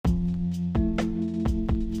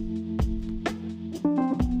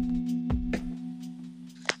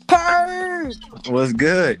What's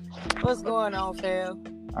good? What's going on, Phil?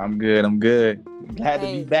 I'm good. Glad to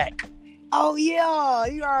be back. Oh, yeah.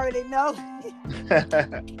 You already know.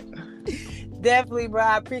 Definitely, bro.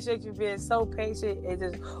 I appreciate you being so patient and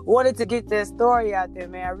just wanted to get that story out there,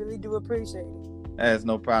 man. I really do appreciate it. That's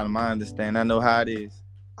no problem. I understand. I know how it is.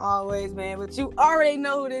 Always, man. But you already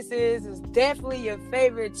know who this is. It's definitely your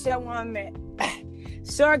favorite Chewan man.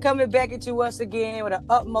 Sean coming back at you once again with an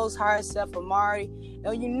utmost hard self, Amari.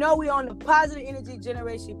 Now, you know we on the Positive Energy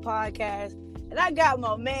Generation podcast. And I got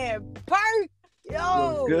my man, Perk.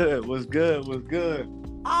 Yo. What's good?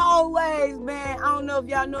 Always, man. I don't know if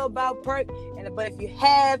y'all know about Perk, but if you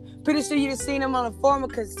have, pretty sure you've seen him on a former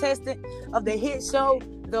contestant of the hit show,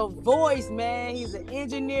 The Voice, man. He's an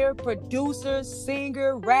engineer, producer,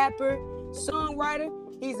 singer, rapper, songwriter.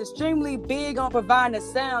 He's extremely big on providing a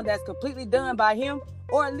sound that's completely done by him,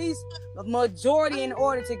 or at least a majority, in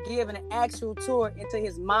order to give an actual tour into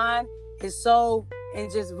his mind, his soul,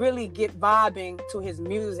 and just really get vibing to his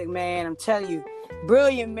music, man. I'm telling you.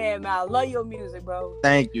 Brilliant, man. I love your music, bro.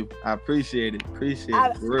 Thank you. I appreciate it.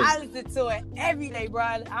 I listen to it every day,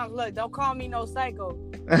 bro. Look, don't call me no psycho.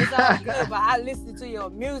 It's all good, but I listen to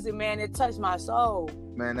your music, man. It touched my soul.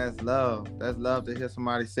 Man, that's love. That's love to hear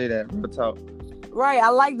somebody say that. Real talk. Right. I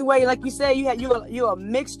like the way, like you said, you're a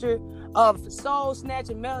mixture of soul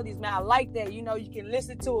snatching melodies, man. I like that. You know, you can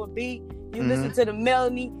listen to a beat, you listen to the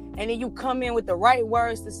melody, and then you come in with the right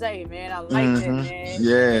words to say, man. I like that, man.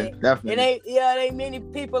 Yeah, definitely. It ain't many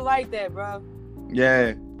people like that, bro.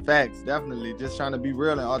 Yeah, facts, definitely. Just trying to be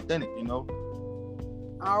real and authentic, you know.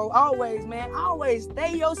 Always, man. Always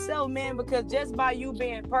stay yourself, man, because just by you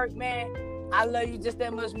being Perk, man, I love you just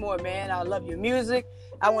that much more, man. I love your music.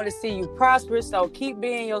 I want to see you prosper, so keep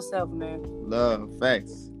being yourself, man. Love,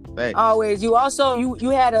 facts. Always. You also you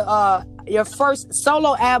had your first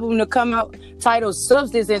solo album to come out titled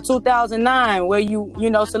Substance in 2009, where you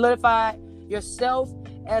solidified yourself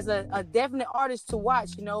as a definite artist to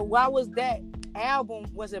watch. You know, why was that album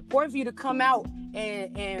was important for you to come out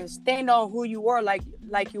and stand on who you were like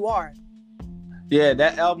you are? Yeah,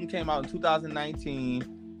 that album came out in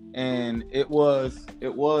 2019, and it was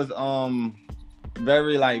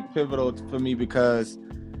very like pivotal for me because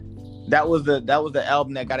that was the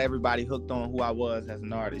album that got everybody hooked on who I was as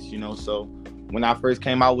an artist, you know. So when I first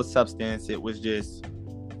came out with Substance, it was just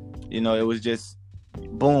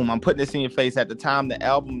boom, I'm putting this in your face. At the time, the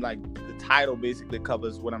album, like the title basically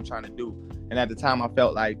covers what I'm trying to do. And at the time I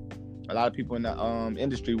felt like a lot of people in the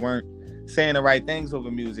industry weren't saying the right things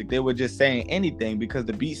over music. They were just saying anything because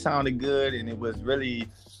the beat sounded good and it was really,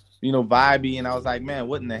 vibey. And I was like, man,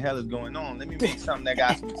 what in the hell is going on? Let me make something that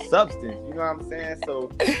got some substance. You know what I'm saying?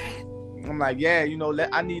 So I'm like, yeah,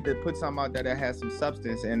 I need to put something out there that has some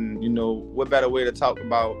substance. And, what better way to talk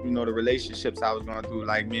about, the relationships I was going through,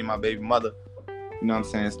 like me and my baby mother, you know what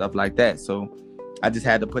I'm saying? Stuff like that. So I just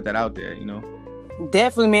had to put that out there,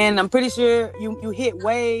 Definitely, man. I'm pretty sure you hit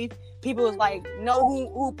wave. People was like,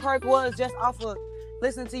 know who Perk was just off of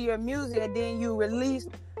listening to your music. And then you released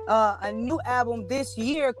a new album this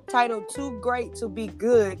year titled Too Great to Be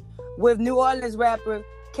Good with New Orleans rapper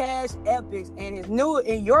Cash Epics, and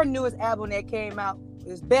your newest album that came out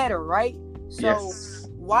is Better, right? So yes.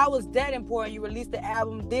 Why was that important? You released the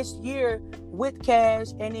album this year with Cash,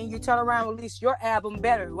 and then you turn around and release your album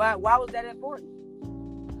Better. Why was that important?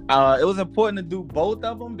 It was important to do both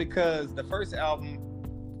of them because the first album,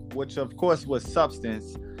 which of course was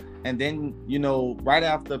Substance, and then, right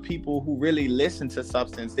after people who really listened to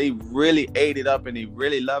Substance, they really ate it up and they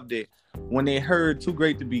really loved it. When they heard Too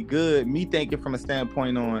Great to Be Good, me thinking from a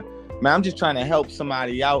standpoint on, man, I'm just trying to help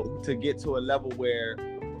somebody out to get to a level where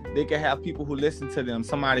they can have people who listen to them,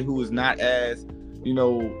 somebody who is not as,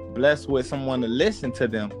 blessed with someone to listen to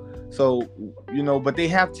them. So, but they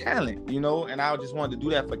have talent, and I just wanted to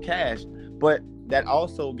do that for Cash. But that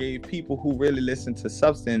also gave people who really listen to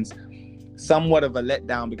Substance somewhat of a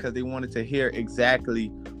letdown because they wanted to hear exactly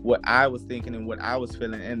what I was thinking and what I was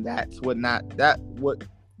feeling. And that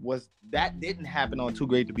didn't happen on Too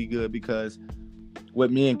Great to Be Good because with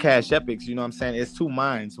me and Cash Epics, it's two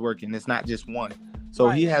minds working. It's not just one. So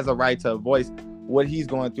He has a right to voice what he's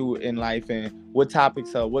going through in life and what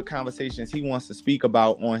topics what conversations he wants to speak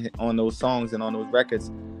about on those songs and on those records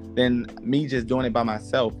than me just doing it by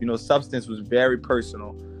myself. Substance was very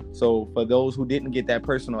personal. So for those who didn't get that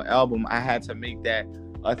personal album, I had to make that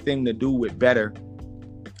a thing to do with Better,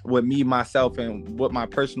 with me, myself, and what my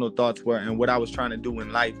personal thoughts were and what I was trying to do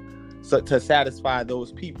in life. So to satisfy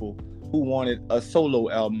those people who wanted a solo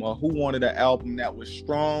album or who wanted an album that was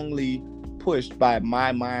strongly pushed by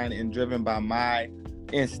my mind and driven by my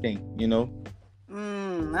instinct,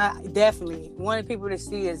 I definitely wanted people to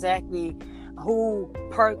see exactly who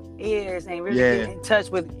Perk is and really get in touch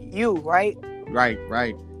with you, right?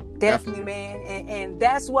 Right. Definitely, man. And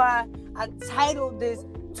that's why I titled this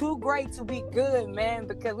Too Great to Be Good, man,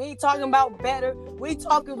 because we ain't talking about better. We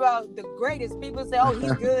talking about the greatest. People say, oh,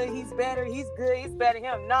 he's good, he's better, he's good, he's better than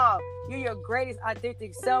him. No, you're your greatest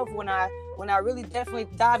authentic self. When I really definitely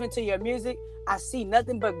dive into your music, I see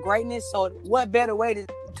nothing but greatness. So what better way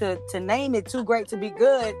to name it Too Great to Be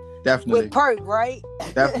Good? Definitely. With Perk, right?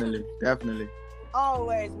 Definitely.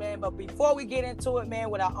 Always, man. But before we get into it, man,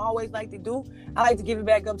 what I always like to do, I like to give it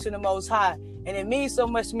back up to the Most High. And it means so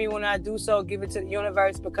much to me when I do so, give it to the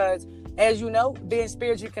universe, because as you know, being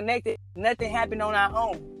spiritually connected, nothing happened on our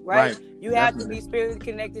own, right? You have to be spiritually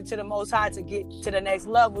connected to the Most High to get to the next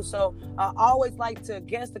level. So I always like to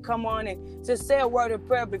guests to come on and just say a word of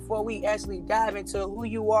prayer before we actually dive into who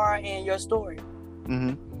you are and your story.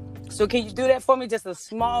 Mm-hmm. So can you do that for me? Just a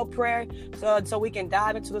small prayer so we can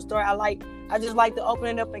dive into the story. I just like to open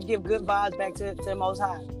it up and give good vibes back to the Most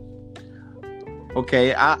High.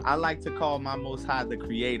 Okay, I like to call my Most High the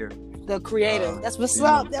Creator. The Creator. That's what's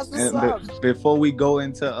up. That's what's up. Before we go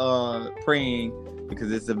into praying,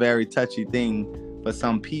 because it's a very touchy thing for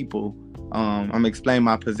some people, I'm gonna explain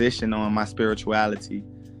my position on my spirituality.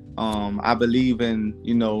 I believe in,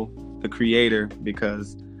 the Creator,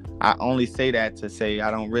 because I only say that to say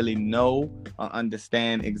I don't really know or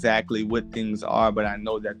understand exactly what things are, but I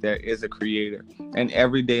know that there is a Creator. And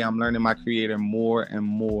every day I'm learning my Creator more and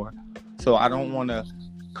more. So I don't want to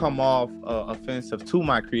come off offensive to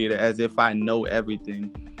my Creator as if I know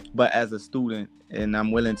everything, but as a student, and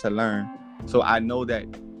I'm willing to learn. So I know that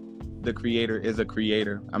the Creator is a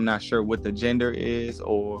Creator. I'm not sure what the gender is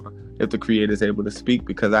or if the Creator is able to speak,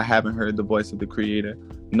 because I haven't heard the voice of the Creator,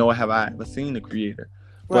 nor have I ever seen the Creator.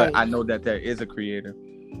 But I know that there is a Creator,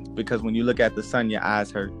 because when you look at the sun, your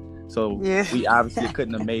eyes hurt. So we obviously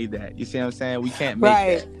couldn't have made that. You see what I'm saying? We can't make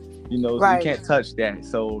that. You can't touch that.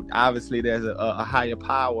 So obviously there's a higher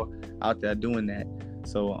power out there doing that.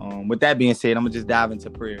 So with that being said, I'm gonna just dive into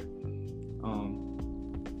prayer.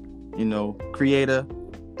 Creator,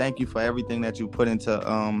 thank you for everything that you put into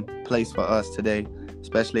place for us today,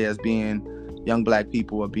 especially as being young Black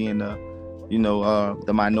people, or being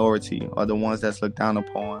the minority, or the ones that's looked down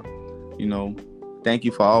upon. Thank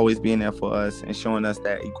you for always being there for us and showing us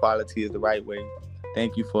that equality is the right way.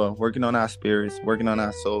 Thank you for working on our spirits, working on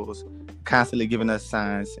our souls, constantly giving us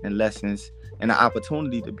signs and lessons and the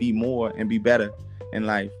opportunity to be more and be better in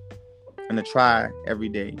life, and to try every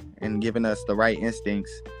day, and giving us the right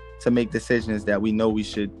instincts to make decisions that we know we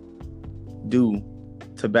should do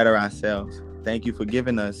to better ourselves. Thank you for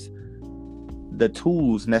giving us the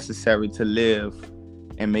tools necessary to live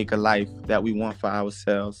and make a life that we want for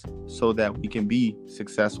ourselves, so that we can be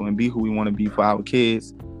successful and be who we want to be for our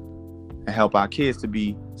kids, and help our kids to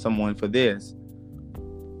be someone for theirs.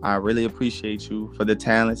 I really appreciate you for the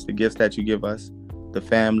talents, the gifts that you give us, the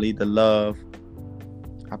family, the love.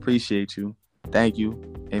 I appreciate you. Thank you.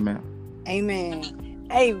 Amen. Amen.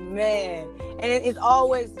 Amen. And it's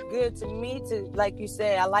always good to me to, like you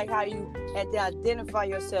said, I like how you had to identify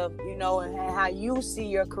yourself, and how you see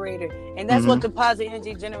your Creator. And that's what the Positive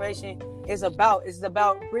Energy Generation is about. It's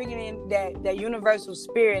about bringing in that universal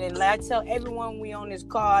spirit. And like I tell everyone we on this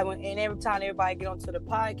call, and every time everybody get onto the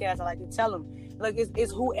podcast, I like to tell them, look,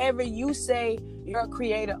 it's whoever you say your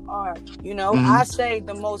Creator are. I say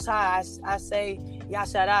the Most High. I say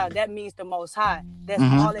Yashara. That means the Most High. That's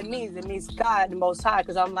all it means. It means God, the Most High.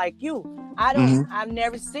 Because I'm like you. I've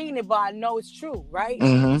never seen it, but I know it's true, right?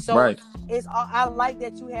 So it's I like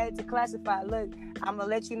that you had to classify. Look, I'm gonna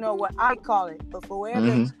let you know what I call it. But for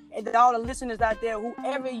whoever, and all the listeners out there,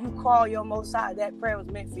 whoever you call your Most High, that prayer was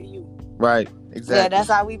meant for you. Right. Exactly. Yeah, that's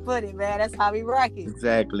how we put it, man. That's how we rock it.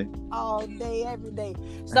 Exactly. All day, every day.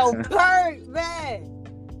 So Perk, man.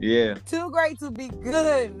 Yeah. Too great to be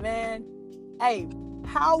good, man. Hey,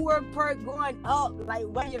 how were Perk growing up? Like,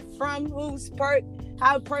 where you from? Who's Perk?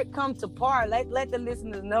 How Perk come to par? Let the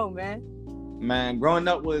listeners know, man. Man, growing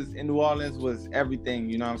up in New Orleans was everything,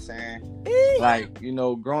 you know what I'm saying? Like,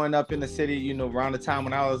 growing up in the city, around the time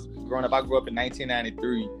when I was growing up, I grew up in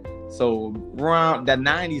 1993. So around the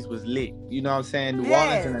 90s was lit, you know what I'm saying? New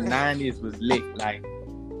Orleans in the 90s was lit.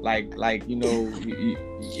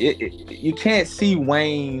 You can't see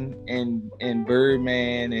Wayne and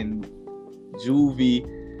Birdman and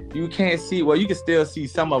Juvie. You can't see, well, you can still see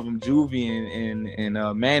some of them, Juvie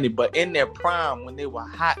and Manny, but in their prime, when they were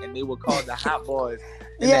hot and they were called the Hot Boys,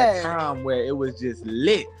 in that time where it was just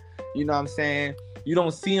lit, you know what I'm saying? You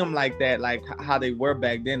don't see them like that, like how they were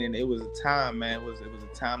back then, and it was a time, man. It was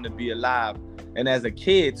a time to be alive, and as a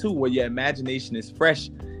kid too, where your imagination is fresh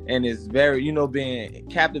and is very, being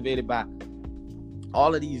captivated by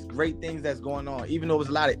all of these great things that's going on. Even though it was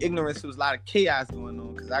a lot of ignorance, there was a lot of chaos going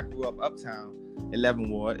on. Because I grew up uptown, 11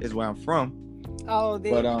 Ward is where I'm from. Oh,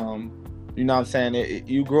 but you know what I'm saying?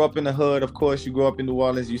 You grew up in the hood, of course. You grew up in New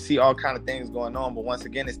Orleans. You see all kind of things going on. But once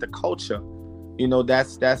again, it's the culture. You know,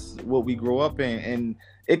 that's what we grew up in. And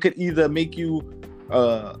it could either make you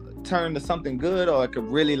turn to something good, or it could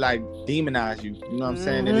really like demonize you. You know what I'm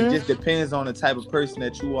saying? And it just depends on the type of person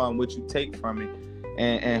that you are and what you take from it,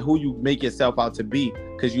 and who you make yourself out to be.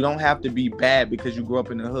 Because you don't have to be bad because you grew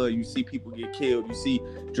up in the hood. You see people get killed. You see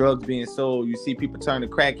drugs being sold. You see people turn to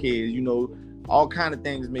crackheads. You know, all kind of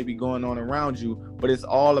things may be going on around you, but it's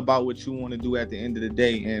all about what you want to do at the end of the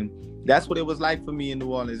day. And that's what it was like for me in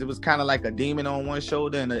New Orleans. It was kind of like a demon on one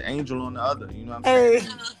shoulder and an angel on the other. You know what I'm saying?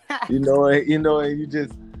 you know, and you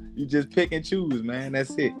just pick and choose, man.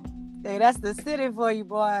 That's it. Hey, that's the city for you,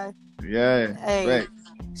 boy. Yeah. Hey, right.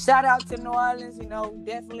 Shout out to New Orleans. You know,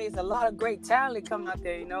 definitely, it's a lot of great talent coming out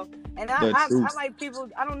there. You know, and I like people.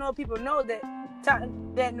 I don't know if people know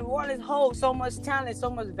that New Orleans holds so much talent, so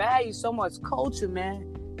much value, so much culture, man.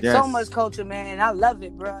 Yes. So much culture, man, and I love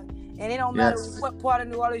it, bro. And it don't matter what part of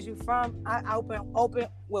New Orleans you're from. I open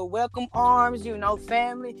with welcome arms, you know,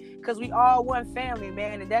 family, because we all one family,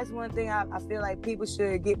 man. And that's one thing I feel like people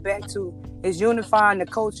should get back to, is unifying the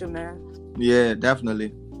culture, man. Yeah,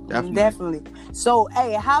 definitely. So,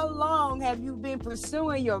 hey, how long have you been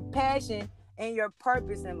pursuing your passion and your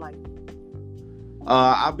purpose in life?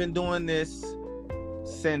 I've been doing this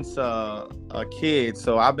since a kid.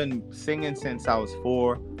 So I've been singing since I was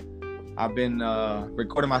 4. I've been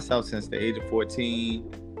recording myself since the age of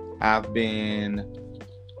 14. I've been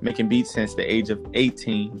making beats since the age of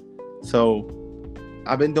 18. So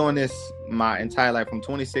I've been doing this my entire life. I'm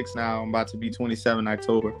 26 now. I'm about to be 27 in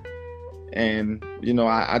October. And, you know,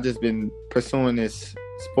 I just been pursuing this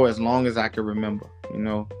for as long as I can remember, you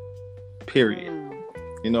know, period.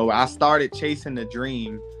 You know, I started chasing the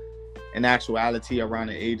dream in actuality around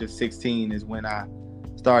the age of 16 is when I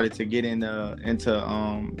started to get into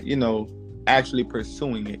you know, actually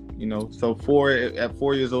pursuing it, you know. So at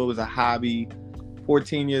 4 years old, it was a hobby.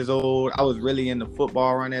 14 years old, I was really into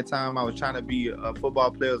football around that time. I was trying to be a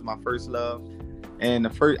football player. It was my first love. And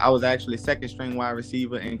I was actually second string wide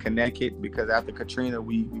receiver in Connecticut, because after Katrina,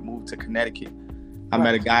 we moved to Connecticut. I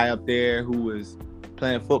met a guy up there who was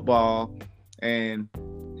playing football, and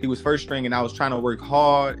he was first string, and I was trying to work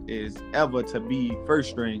hard as ever to be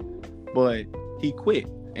first string, but he quit,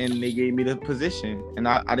 and they gave me the position, and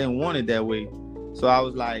I didn't want it that way. So I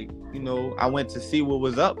was like, you know, I went to see what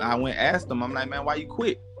was up. I went asked him, I'm like, man, why you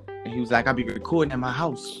quit? And he was like, I'll be recording at my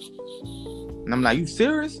house. And I'm like, you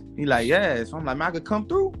serious? He like, yeah. So I'm like, man, I could come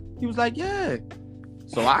through? He was like, yeah.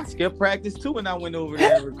 So I skipped practice too, and I went over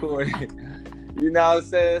there and recorded. You know what I'm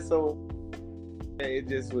saying? So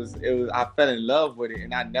it was, I fell in love with it,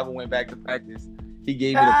 and I never went back to practice. He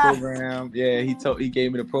gave me the program. Yeah, he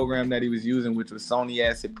gave me the program that he was using, which was Sony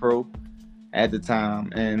Acid Pro at the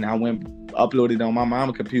time. And I uploaded on my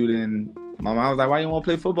mom's computer, and my mom was like, why you want to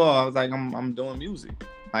play football? I was like, I'm doing music.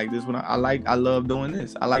 Like, this one I love doing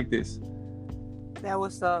this. I like this. That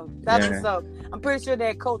was up. What's up. I'm pretty sure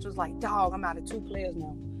that coach was like, dog, I'm out of 2 players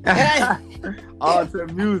now. All to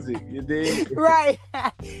music, you dig? Right.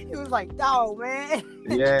 He was like, dog, man.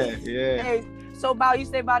 Yeah. Hey, so about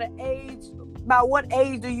what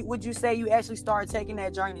age would you say you actually started taking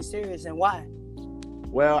that journey serious, and why?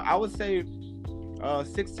 Well, I would say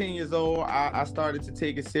 16 years old, I started to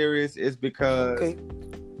take it serious. Is because,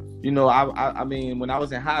 you know, I mean, when I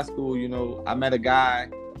was in high school, you know, I met a guy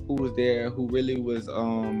who was there who really was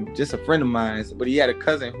just a friend of mine, but he had a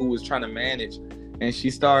cousin who was trying to manage, and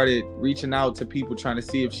she started reaching out to people trying to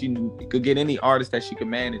see if she could get any artist that she could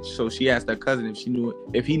manage. So she asked her cousin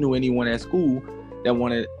if he knew anyone at school that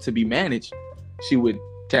wanted to be managed. She would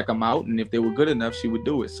check them out, and if they were good enough, she would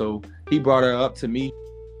do it. So he brought her up to me,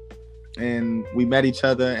 and we met each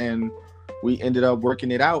other, and we ended up working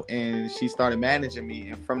it out, and she started managing me.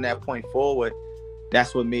 And from that point forward,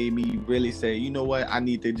 that's what made me really say, you know what, I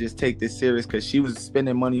need to just take this serious, because she was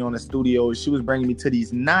spending money on the studios. She was bringing me to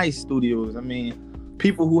these nice studios. I mean,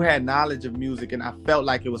 people who had knowledge of music, and I felt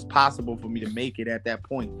like it was possible for me to make it at that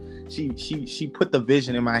point. She put the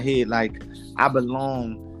vision in my head, like, I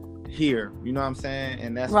belong here. You know what I'm saying?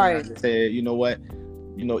 And that's why I said, you know what,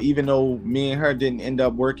 you know, even though me and her didn't end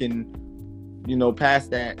up working, you know, past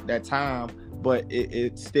that time, but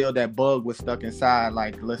it still, that bug was stuck inside.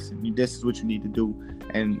 Like, listen, this is what you need to do.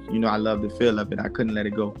 And, you know, I love the feel of it. I couldn't let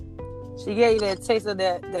it go. She gave you that taste of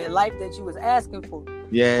that life that you was asking for.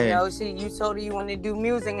 Yeah. You know, you told her you wanted to do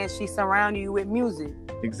music, and she surrounded you with music.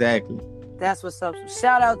 Exactly. That's what's up. So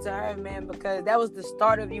shout out to her, man, because that was the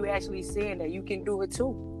start of you actually seeing that you can do it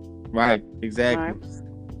too. Right, exactly. Right.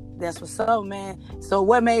 That's what's up, man. So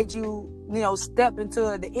what made you, step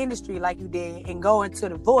into the industry like you did and go into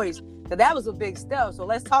The Voice? So that was a big step. So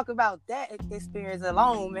let's talk about that experience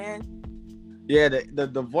alone, man. Yeah,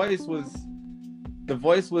 the voice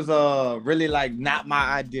was really like not my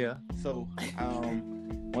idea. So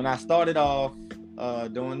when I started off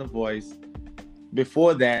doing The Voice,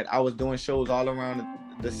 before that I was doing shows all around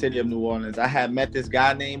the city of New Orleans. I had met this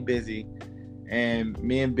guy named Busy, and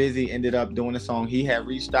me and Busy ended up doing a song. He had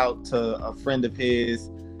reached out to a friend of his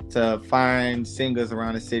to find singers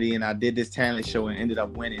around the city, and I did this talent show and ended up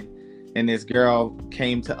winning. And this girl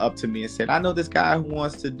came up to me and said, I know this guy who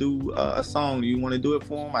wants to do a song. Do you want to do it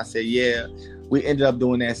for him? I said, yeah. We ended up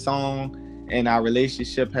doing that song, and our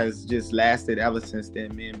relationship has just lasted ever since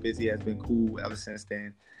then. Me and Busy has been cool ever since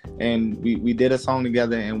then. And we did a song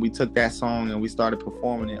together, and we took that song and we started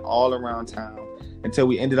performing it all around town until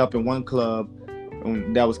we ended up in one club.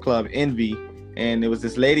 That was Club Envy. And there was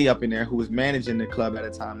this lady up in there who was managing the club at a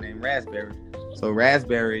time named Raspberry. So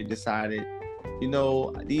Raspberry decided,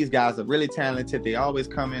 these guys are really talented. They always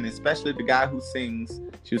come in, especially the guy who sings.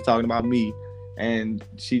 She was talking about me. And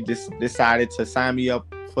she just decided to sign me up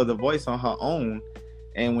for The Voice on her own.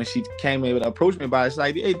 And when she came able to approach me about it, she's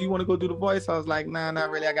like, hey, do you want to go do The Voice? I was like, nah, not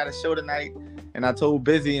really. I got a show tonight. And I told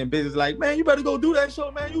Busy, and Busy's like, man, you better go do that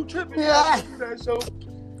show, man. You tripping. Yeah. Do that show.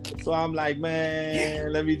 So I'm like,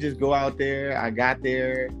 man, let me just go out there. I got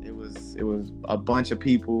there. It was a bunch of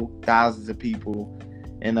people, thousands of people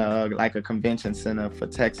in like a convention center for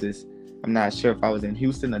Texas. I'm not sure if I was in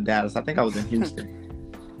Houston or Dallas. I think I was in Houston.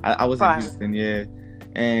 I was in Houston, yeah.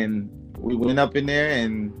 And we went up in there,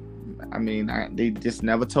 and they just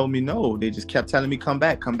never told me no. They just kept telling me, come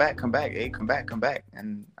back. Hey, come back.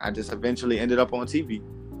 And I just eventually ended up on TV.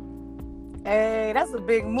 Hey, that's a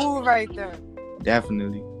big move right there.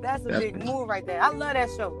 Definitely. That's a big move right there. I love that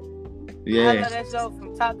show. Yeah. I love that show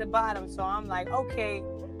from top to bottom. So I'm like, okay,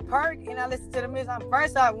 Perk, and I listened to the music.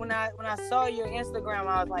 First off, when I saw your Instagram,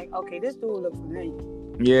 I was like, okay, this dude looks familiar.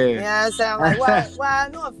 Yeah. You know what I'm saying? I'm like, where I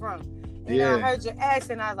know it from? And I heard your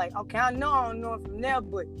accent. I was like, okay, I don't know him from there,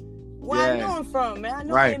 but where I know him from, man? I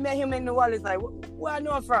know I met him in New Orleans. Like, where I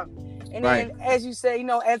know him from? And then, as you say,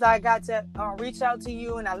 as I got to reach out to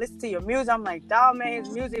you and I listened to your music, I'm like, dog, man,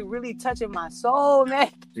 his music really touching my soul,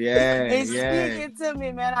 man. Yeah, it's speaking to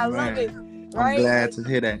me, man. I love it. Right? I'm glad to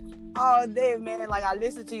hear that. All day, man. Like, I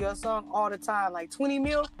listen to your song all the time. Like, 20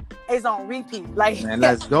 Mil is on repeat. Like, man,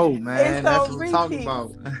 let's go, man. That's what I'm talking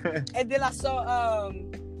about. And then I saw,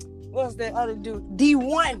 what's that other dude?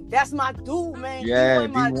 D1. That's my dude, man. Yeah,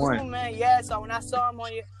 D1, my dude, man. Yeah, so when I saw him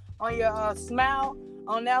on your Smile,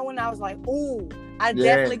 on that one, I was like, ooh, I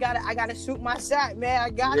definitely gotta shoot my shot, man. I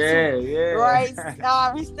got to. Yeah. Right?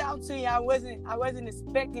 I reached out to you. I wasn't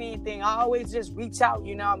expecting anything. I always just reach out,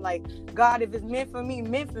 I'm like, God, if it's meant for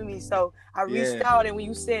me. So I reached out, and when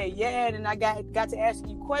you said and I got to ask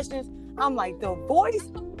you questions, I'm like, The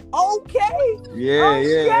Voice? Okay. Yeah.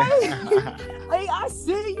 Hey, I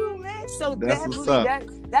see you, man. So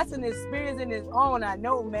that's an experience in its own, I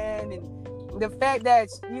know, man. And the fact that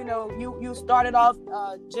you started off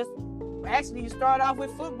you started off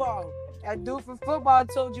with football. A dude from football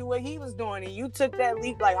told you what he was doing, and you took that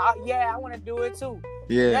leap like, I want to do it too.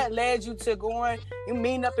 Yeah, that led you to going. You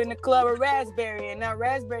meeting up in the club with Raspberry, and now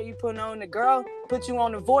Raspberry you putting on the girl, put you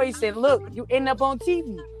on The Voice, and look, you end up on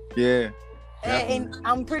TV. Yeah, and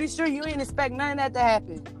I'm pretty sure you didn't expect none of that to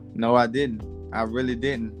happen. No, I didn't. I really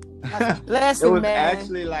didn't. That's a blessing, it was man.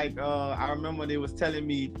 Actually like I remember they was telling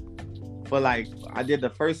me. But I did the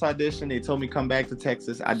first audition. They told me come back to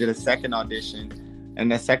Texas. I did a second audition. And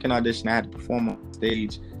that second audition, I had to perform on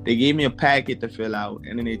stage. They gave me a packet to fill out.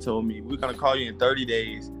 And then they told me, we're going to call you in 30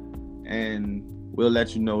 days. And we'll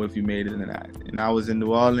let you know if you made it or not. And I was in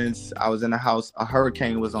New Orleans. I was in a house. A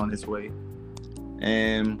hurricane was on its way.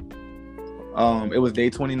 And it was day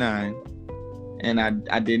 29. And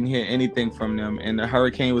I didn't hear anything from them. And the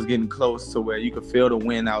hurricane was getting close to where you could feel the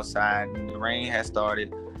wind outside. And the rain had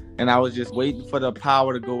started. And I was just waiting for the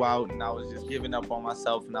power to go out, and I was just giving up on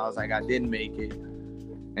myself, and I was like, I didn't make it.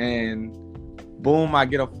 And boom, I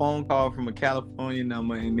get a phone call from a California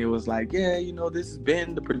number, and it was like, yeah, this is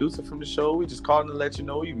Ben, the producer from the show. We just called to let you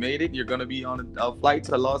know you made it. You're gonna be on a flight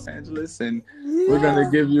to Los Angeles, and we're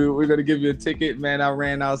gonna give you a ticket. Man, I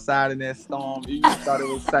ran outside in that storm. You just thought it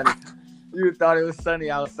was sunny. You thought it was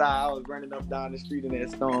sunny outside. I was running up down the street in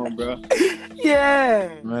that storm, bro.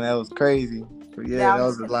 Yeah. Man, that was crazy. But that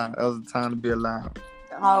was a lot. That was a time to be alive.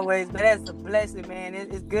 Always, but that's a blessing, man.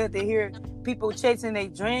 It's good to hear people chasing their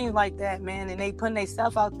dreams like that, man, and they putting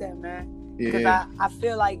themselves out there, man. Because I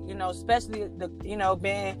feel like, especially being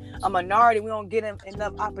a minority, we don't get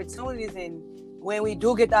enough opportunities, and when we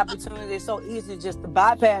do get the opportunity, it's so easy just to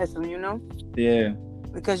bypass them, Yeah.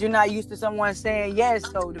 Because you're not used to someone saying yes.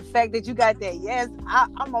 So the fact that you got that yes,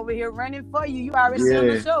 I'm over here running for you. You already on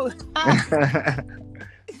the show.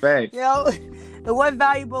 Facts. And what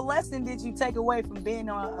valuable lesson did you take away from being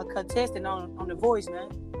a contestant on The Voice, man?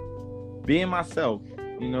 Being myself.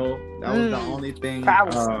 That was the only thing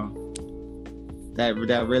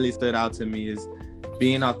that really stood out to me, is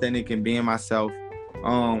being authentic and being myself.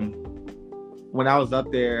 When I was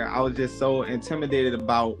up there, I was just so intimidated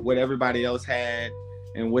about what everybody else had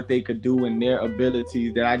and what they could do and their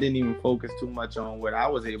abilities that I didn't even focus too much on what I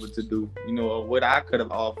was able to do, or what I could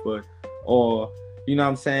have offered, or what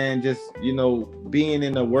I'm saying, just being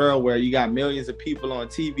in a world where you got millions of people on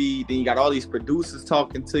TV, then you got all these producers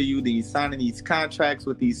talking to you, then you signing these contracts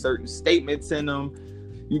with these certain statements in them.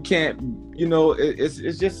 You can't,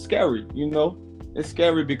 it's just scary. It's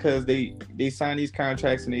scary because they sign these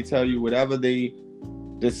contracts and they tell you whatever they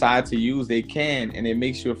decide to use, they can, and it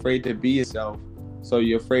makes you afraid to be yourself. So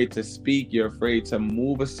you're afraid to speak, you're afraid to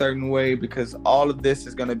move a certain way, because all of this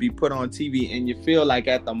is going to be put on TV, and you feel like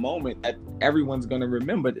at the moment that everyone's going to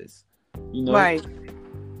remember this, Right.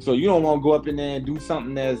 So you don't want to go up in there and do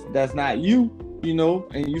something that's not you,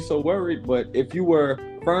 and you're so worried. But if you were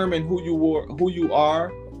firm in who you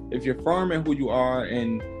are, if you're firm in who you are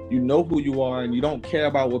and you know who you are and you don't care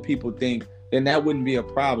about what people think, then that wouldn't be a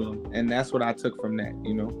problem. And that's what I took from that,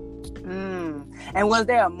 And was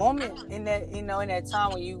there a moment in that, in that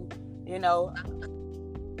time when you,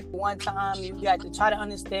 one time you got to try to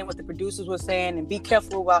understand what the producers were saying and be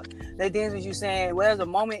careful about the things that you saying? Was there a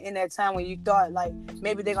moment in that time when you thought like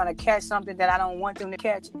maybe they're gonna catch something that I don't want them to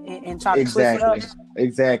catch and try to twist it up?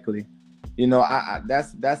 Exactly.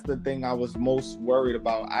 That's the thing I was most worried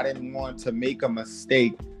about. I didn't want to make a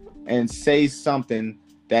mistake and say something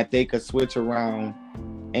that they could switch around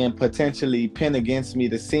and potentially pin against me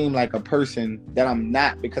to seem like a person that I'm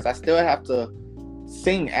not, because I still have to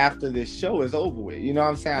sing after this show is over with. You know what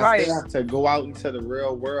I'm saying? Right. I still have to go out into the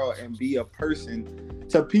real world and be a person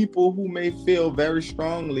to people who may feel very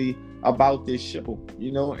strongly about this show,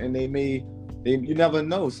 and you never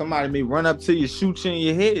know. Somebody may run up to you, shoot you in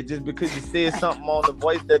your head just because you said something on The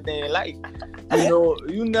Voice that they ain't like.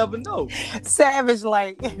 You never know. Savage,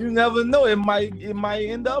 like. You never know. It might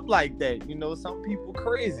end up like that. Some people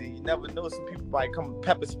crazy. You never know. Some people might come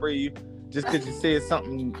pepper spray you just because you said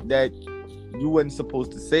something that you wasn't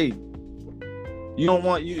supposed to say. You don't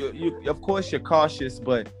want you. Of course, you're cautious,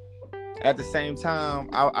 but at the same time,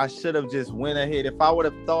 I should have just went ahead. If I would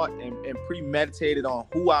have thought and premeditated on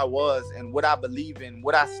who I was and what I believe in,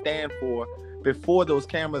 what I stand for, before those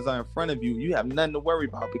cameras are in front of you, you have nothing to worry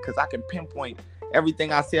about, because I can pinpoint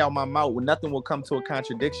everything I say out my mouth. Nothing will come to a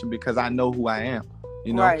contradiction because I know who I am.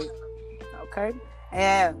 Right. Okay.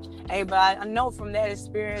 And hey, but I know from that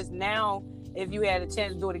experience now, if you had a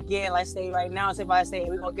chance to do it again, like say right now, if I say, hey,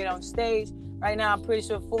 we're gonna get on stage right now, I'm pretty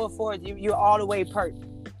sure 4/4 you're all the way perked.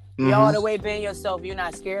 You're all the way being yourself. You're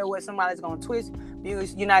not scared what somebody's gonna twist.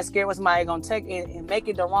 You're not scared what somebody's gonna take and make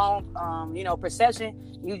it the wrong, perception.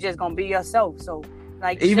 You just gonna be yourself. So,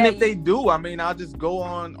 like, even if they do, I'll just go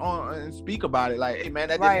on and speak about it. Like, hey, man,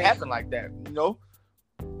 that didn't happen like that.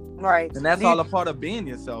 Right. And that's all a part of being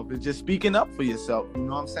yourself. Is just speaking up for yourself. You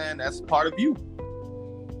know what I'm saying? That's part of you.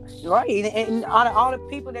 Right. And all the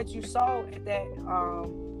people that you saw at that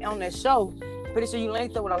on that show, pretty sure you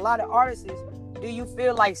linked up with a lot of artists. Do you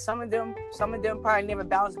feel like some of them probably never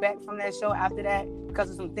bounced back from that show after that because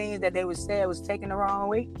of some things that they would say was taken the wrong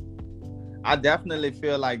way? I definitely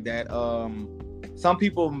feel like that. Some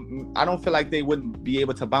people, I don't feel like they wouldn't be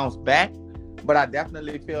able to bounce back, but I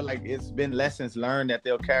definitely feel like it's been lessons learned that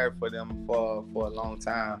they'll carry for them for a long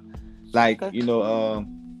time. Like, okay.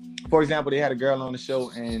 For example, they had a girl on the show,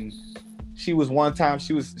 and she was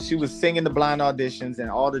singing the blind auditions, and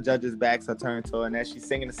all the judges' backs are turned to her. And as she's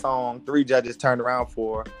singing the song, 3 judges turned around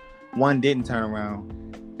for her. 1 didn't turn around.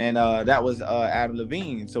 And that was Adam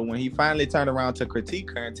Levine. So when he finally turned around to critique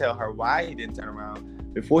her and tell her why he didn't turn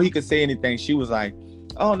around, before he could say anything, she was like,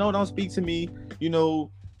 "Oh no, don't speak to me. You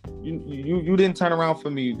didn't turn around for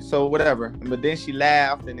me. So whatever." But then she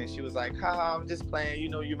laughed, and then she was like, "Ha, I'm just playing.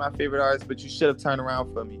 You're my favorite artist, but you should have turned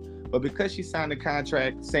around for me." But because she signed a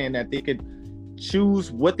contract saying that they could choose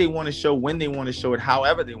what they want to show, when they want to show it,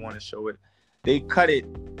 however they want to show it, they cut it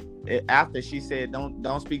after she said,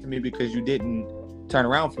 "Don't speak to me because you didn't turn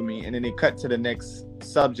around for me," and then they cut to the next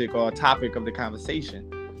subject or topic of the conversation.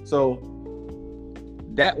 So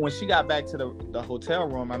that when she got back to the hotel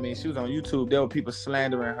room, she was on YouTube. There were people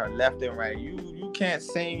slandering her left and right. You you can't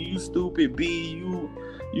sing, you stupid B,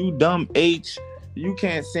 you dumb H, you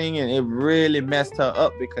can't sing. And it really messed her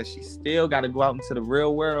up because she still got to go out into the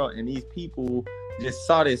real world, and these people just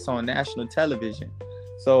saw this on national television.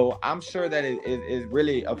 So I'm sure that it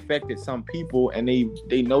really affected some people, and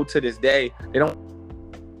they know to this day they don't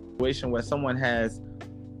situation where someone has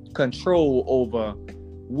control over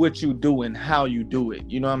what you do and how you do it.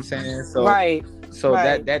 You know what I'm saying? So right. So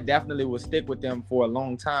that definitely will stick with them for a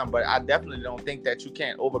long time. But I definitely don't think that you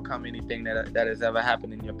can't overcome anything that has ever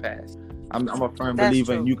happened in your past. I'm a firm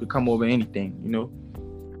believer in you could come over anything, you know?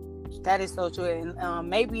 That is so true. And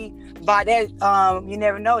maybe by that, you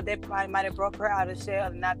never know, they probably might have broke her out of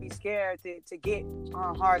shell and not be scared to get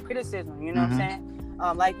hard criticism. You know what I'm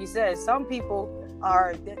saying? Like you said, some people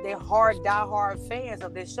they're diehard fans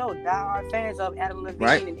of this show, diehard fans of Adam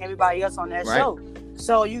Levine and everybody else on that show.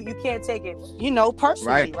 So you can't take it,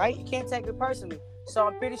 personally, right? You can't take it personally. So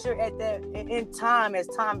I'm pretty sure in time, as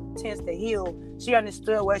time tends to heal, she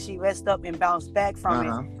understood where she messed up and bounced back from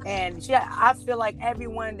it. And I feel like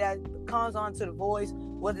everyone that comes onto The Voice,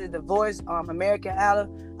 whether it's The Voice, American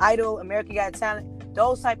Idol, American Got Talent,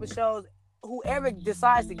 those type of shows, whoever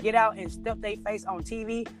decides to get out and step their face on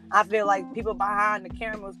TV, I feel like people behind the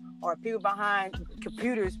cameras or people behind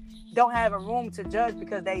computers don't have a room to judge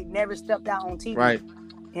because they never stepped out on TV. Right.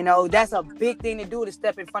 That's a big thing to do, to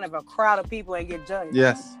step in front of a crowd of people and get judged.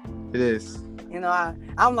 Yes, it is.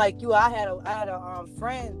 I'm like you. I had a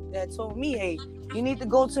friend that told me, "Hey, you need to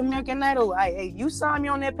go to American Idol. Hey, you sign me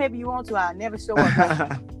on that paper you want to. I never show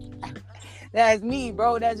up." That's me,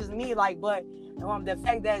 bro. That's just me. But the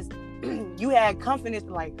fact that you had confidence,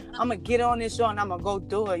 I'm gonna get on this show and I'm gonna go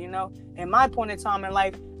do it. In my point in time in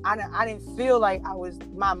life, I didn't feel like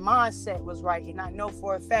my mindset was right, and I know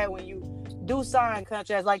for a fact when you do sign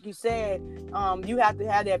contracts, like you said, you have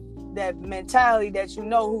to have that mentality that you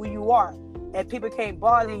know who you are, and people can't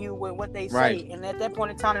bother you with what they say. And at that point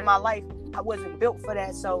in time in my life, I wasn't built for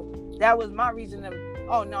that. So that was my reason to,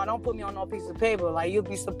 oh no, don't put me on no piece of paper. You'll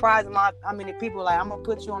be surprised how many people I'm gonna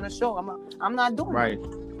put you on the show. I'm not doing it.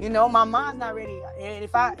 My mind's not ready. And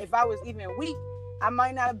if I was even weak, I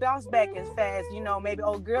might not have bounced back as fast, maybe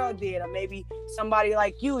old girl did, or maybe somebody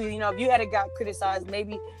like you, if you had got criticized,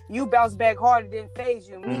 maybe you bounced back harder, didn't phase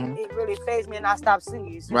you. It really phased me and I stopped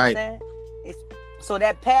singing. You see what I'm saying? So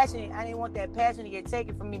that passion, I didn't want that passion to get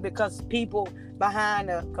taken from me because people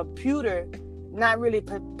behind a computer not really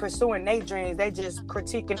pursuing their dreams. They just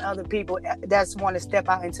critiquing other people that want to step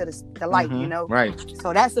out into the light, Right.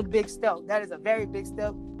 So that's a big step. That is a very big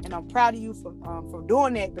step. And I'm proud of you for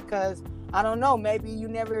doing that, because I don't know, maybe you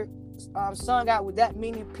never sung out with that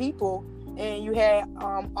many people, and you had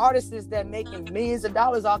artists that making millions of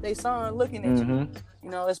dollars off their song looking at you.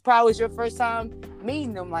 It's probably your first time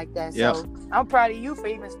meeting them like that. So I'm proud of you for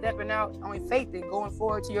even stepping out on faith and going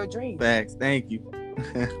forward to your dreams. Thanks. Thank you.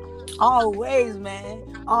 Always,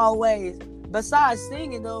 man. Always. Besides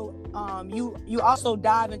singing, though, you also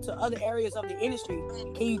dive into other areas of the industry.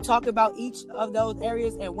 Can you talk about each of those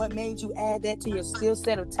areas and what made you add that to your skill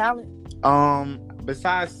set of talent?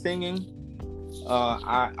 Besides singing,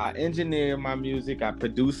 I engineer my music. I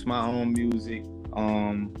produce my own music.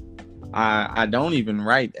 I don't even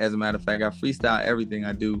write. As a matter of fact, I freestyle everything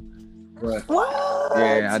I do. But, what?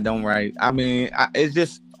 Yeah, I don't write. I mean, it's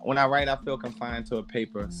just when I write, I feel confined to a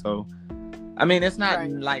paper. So, I mean, it's not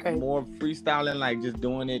more freestyling, just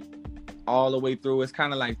doing it all the way through. It's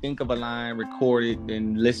kind of think of a line, record it,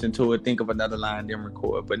 then listen to it. Think of another line, then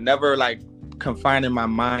record. But never confining my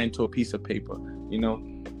mind to a piece of paper.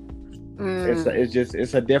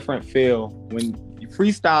 It's a different feel when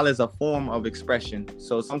freestyle is a form of expression.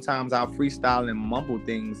 So sometimes I'll freestyle and mumble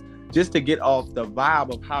things just to get off the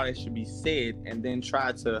vibe of how it should be said, and then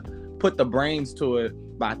try to put the brains to it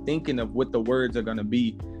by thinking of what the words are going to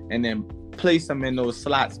be, and then place them in those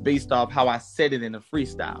slots based off how I said it in a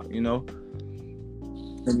freestyle,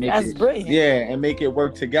 That's brilliant. Yeah, and make it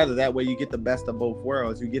work together. That way you get the best of both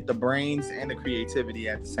worlds. You get the brains and the creativity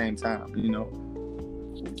at the same time,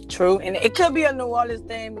 True, and it could be a New Orleans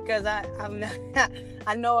thing, because I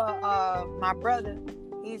know my brother,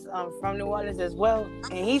 he's from New Orleans as well,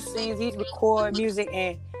 and he sings, he records music,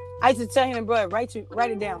 and I used to tell him, bro, write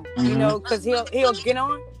it down, because he'll get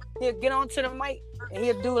on to the mic, and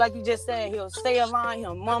he'll do like you just said. He'll say a line,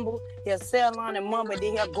 he'll mumble, he'll say a line and mumble,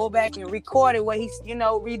 then he'll go back and record it,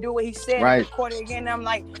 redo what he said, and record it again. And I'm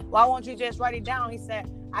like, why won't you just write it down? He said,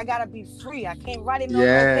 I gotta be free. I can't write it on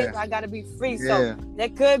paper. I gotta be free. So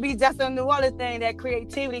that could be just a New Orleans thing. That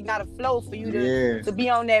creativity gotta flow for you to be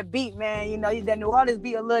on that beat, man. That New Orleans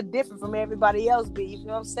beat a little different from everybody else beat. You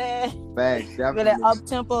know what I'm saying? Facts, definitely. That up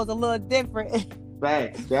tempo is a little different.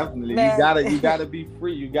 Facts, definitely. Man. You gotta be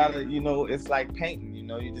free. You gotta, it's like painting.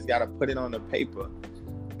 You just gotta put it on the paper.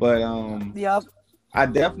 But Yup. I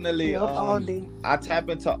definitely all day. I tap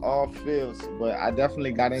into all fields, but I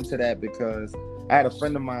definitely got into that because I had a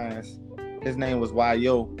friend of mine. His name was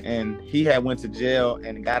Yo, and he had went to jail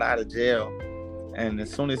and got out of jail. And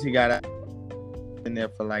as soon as he got out, in there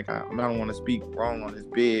for like, I don't want to speak wrong on his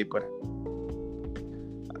bid, but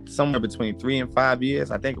somewhere between 3 and 5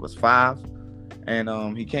 years. I think it was 5.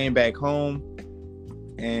 And he came back home,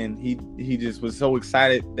 and he just was so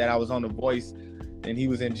excited that I was on The Voice, and he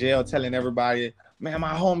was in jail telling everybody, man,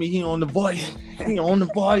 my homie, he on The Voice. He on The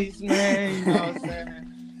Voice, man. You know what I'm saying?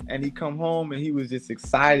 And he come home, and he was just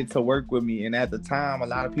excited to work with me. And at the time, a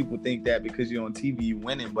lot of people think that because you're on TV, you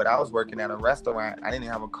winning. But I was working at a restaurant. I didn't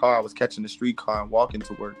have a car. I was catching the streetcar and walking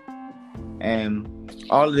to work. And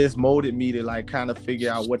all of this molded me to like kind of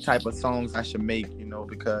figure out what type of songs I should make,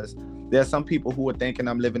 because there's some people who are thinking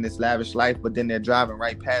I'm living this lavish life, but then they're driving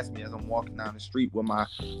right past me as I'm walking down the street with my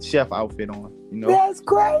chef outfit on, That's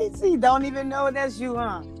crazy. Don't even know that's you,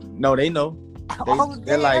 huh? No, they know.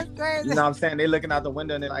 They're like, crazy. You know what I'm saying? They're looking out the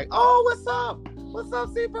window and they're like, oh, what's up? What's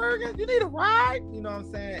up, C. Bergen? You need a ride? You know what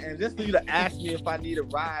I'm saying? And just for you to ask me if I need a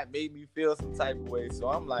ride made me feel some type of way. So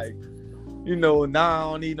I'm like, nah,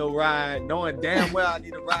 I don't need no ride. Knowing damn well I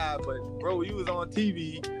need a ride, but bro, you was on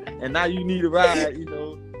TV and now you need a ride,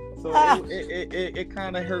 So it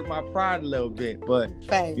kind of hurt my pride a little bit. But,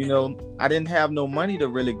 I didn't have no money to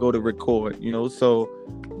really go to record, So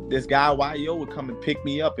this guy, Yo, would come and pick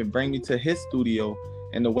me up and bring me to his studio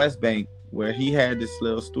in the West Bank, where he had this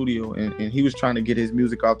little studio, and he was trying to get his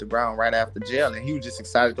music off the ground right after jail, and he was just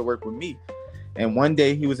excited to work with me. And one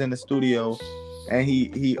day he was in the studio, and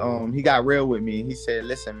he got real with me, and he said,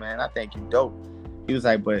 listen, man, I think you dope. He was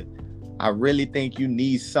like, but I really think you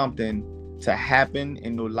need something to happen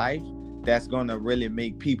in your life that's gonna really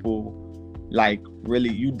make people like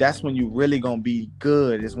really that's when you really gonna be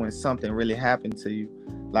good, is when something really happened to you.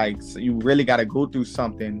 Like, so you really got to go through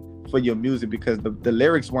something for your music, because the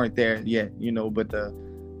lyrics weren't there yet, but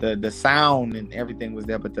the sound and everything was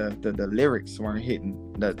there, but the lyrics weren't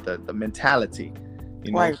hitting the mentality,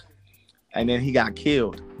 Right. And then he got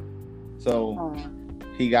killed. So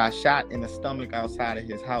he got shot in the stomach outside of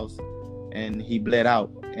his house, and he bled out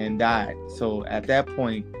and died. So at that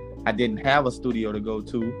point, I didn't have a studio to go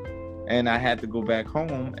to, and I had to go back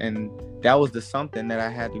home, and that was the something that I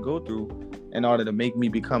had to go through in order to make me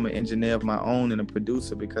become an engineer of my own and a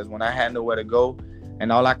producer. Because when I had nowhere to go,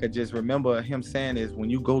 and all I could just remember him saying is, when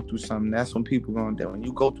you go through something, that's when people gonna do. When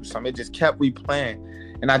you go through something, it just kept replaying.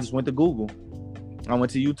 And I just went to Google. I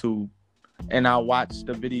went to YouTube, and I watched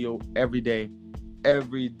the video every day,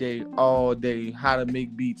 all day, how to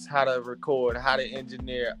make beats, how to record, how to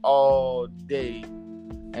engineer all day.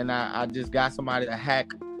 And I just got somebody to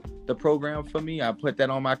hack the program for me. I put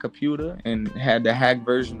that on my computer and had the hack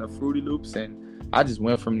version of Fruity Loops, and I just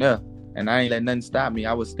went from there. And I ain't let nothing stop me.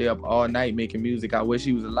 I would stay up all night making music. I wish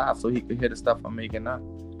he was alive so he could hear the stuff I'm making now.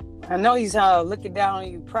 I know he's looking down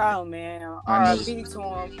on you proud, man. R.I.P. to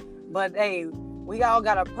him. But hey, we all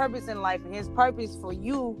got a purpose in life, and his purpose for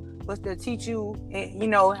you was to teach you,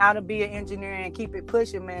 how to be an engineer and keep it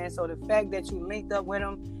pushing, man. So the fact that you linked up with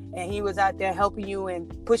him and he was out there helping you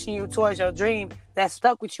and pushing you towards your dream, that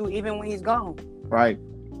stuck with you even when he's gone. Right.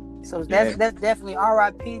 So that's definitely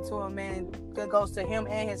R.I.P. to him, man. That goes to him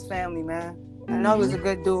and his family, man. I know he was a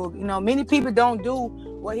good dude. Many people don't do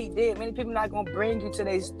what he did. Many people not gonna bring you to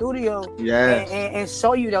their studio and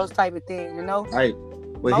show you those type of things, Right.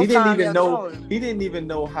 But he didn't even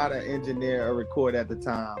know how to engineer or record at the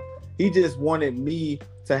time. He just wanted me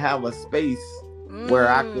to have a space where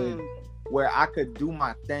I could do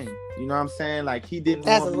my thing. You know what I'm saying? Like, he didn't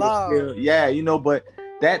want me to feel, but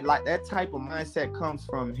that type of mindset comes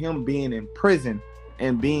from him being in prison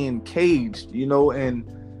and being caged, and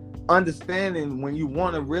understanding when you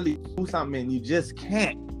want to really do something and you just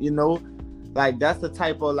can't, like, that's the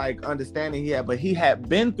type of like understanding he had. But he had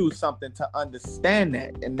been through something to understand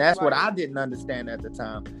that, and that's what I didn't understand at the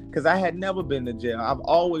time, because I had never been to jail. I've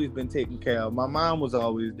always been taken care of. My mom was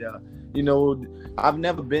always there. I've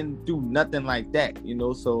never been through nothing like that,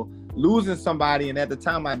 so losing somebody, and at the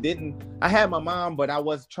time I had my mom, but I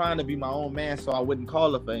was trying to be my own man, so I wouldn't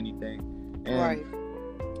call her for anything. And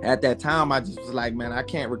at that time, I just was like, man, I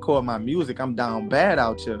can't record my music. I'm down bad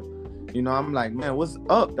out here. I'm like, man, what's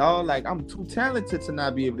up, dog? Like, I'm too talented to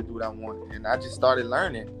not be able to do what I want. And I just started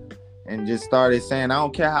learning and just started saying, I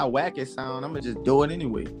don't care how whack it sounds, I'm going to just do it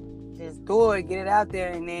anyway. Just do it, get it out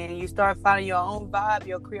there, and then you start finding your own vibe,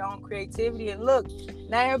 your own creativity, and look,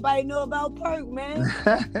 now everybody know about Perk,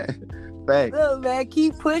 man. Thanks. Look, man,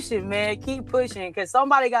 keep pushing, man. Keep pushing. Because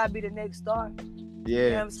somebody got to be the next star. Yeah. You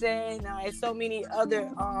know what I'm saying? There's so many other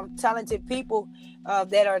talented people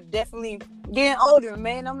that are definitely getting older,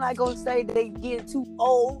 man. I'm not going to say they getting too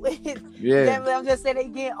old. Yeah. I'm just saying they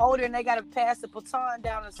getting older and they got to pass the baton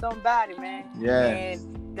down to somebody, man. Yeah.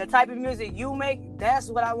 And the type of music you make, that's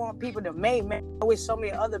what I want people to make, man. I wish so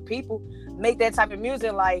many other people make that type of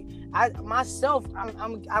music. Like I'm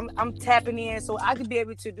tapping in so I could be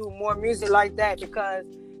able to do more music like that, because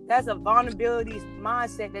that's a vulnerability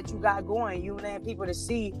mindset that you got going. You want people to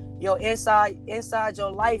see your inside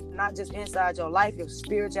your life, not just inside your life, your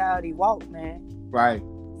spirituality walk, man. Right.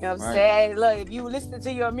 You know what I'm saying? Look, if you listen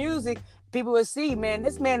to your music, people will see, man,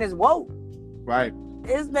 this man is woke. Right.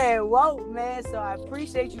 This man woke, man. So I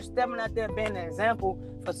appreciate you stepping out there being an example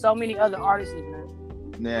for so many other artists, man.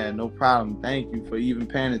 Yeah, no problem. Thank you for even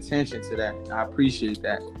paying attention to that. I appreciate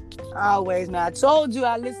that. Always, man. I told you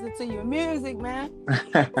I listened to your music, man.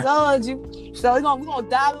 Told you. So we're gonna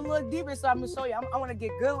dive a little deeper. So I'm gonna show you. I want to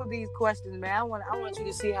get good with these questions, man. I want you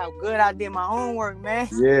to see how good I did my homework, man.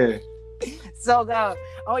 Yeah. So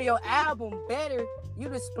on your album, Better, you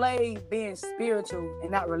display being spiritual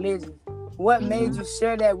and not religious. What made you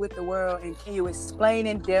share that with the world, and can you explain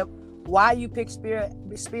in depth why you pick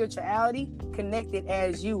spirituality connected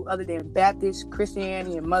as you, other than Baptist,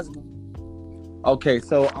 Christianity, and Muslim? Okay,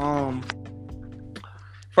 so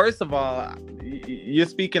first of all, you're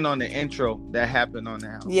speaking on the intro that happened on the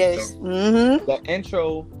album. Yes. So Mm-hmm. the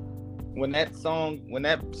intro, when that song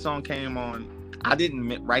came on, I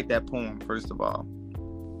didn't write that poem, first of all.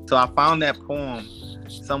 So I found that poem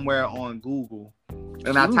somewhere on Google,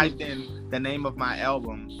 and I typed in the name of my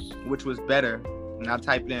album, which was Better, and I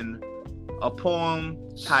typed in a poem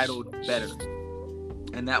titled Better,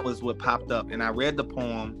 and that was what popped up. And I read the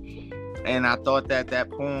poem, and I thought that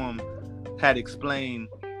poem had explained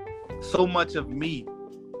so much of me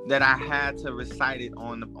that I had to recite it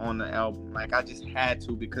on the album. Like, I just had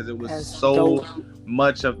to, because it was so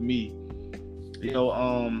much of me. You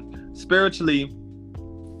know, spiritually,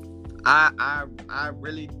 I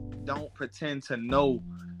really don't pretend to know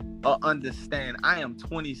or understand. I am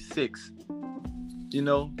 26. You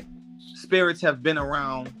know, spirits have been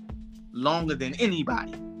around longer than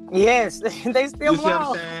anybody. Yes, they still you see what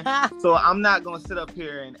I'm saying? So I'm not gonna sit up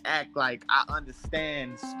here and act like I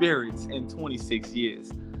understand spirits in 26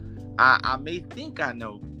 years. I may think I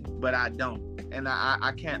know, but I don't, and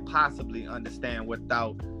I can't possibly understand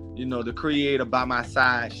without, you know, the Creator by my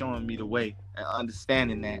side showing me the way and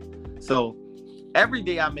understanding that. So every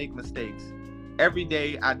day I make mistakes. Every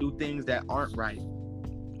day I do things that aren't right.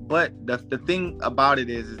 But the thing about it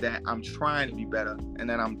is that I'm trying to be better, and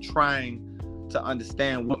that I'm trying to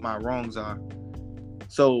understand what my wrongs are.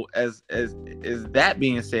 So as that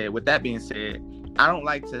being said, with that being said, I don't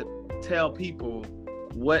like to tell people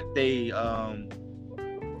what they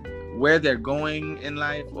where they're going in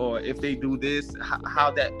life, or if they do this,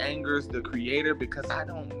 how that angers the Creator, because I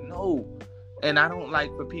don't know. And I don't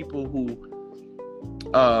like for people who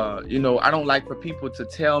I don't like for people to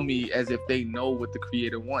tell me as if they know what the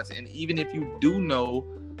Creator wants. And even if you do know,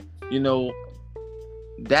 you know,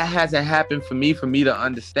 that hasn't happened for me to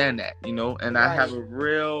understand that, you know. And right. I have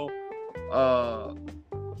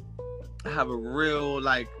a real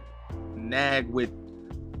like nag with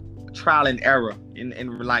trial and error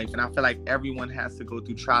in life. And I feel like everyone has to go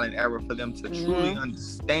through trial and error for them to truly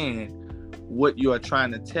understand what you are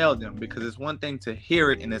trying to tell them, because it's one thing to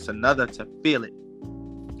hear it and it's another to feel it.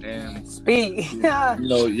 And speak. So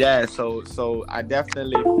I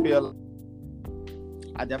definitely feel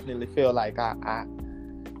like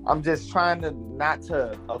I'm just trying to not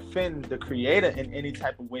to offend the Creator in any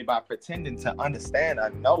type of way by pretending to understand or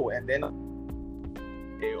know, and then,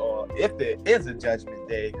 or if there is a judgment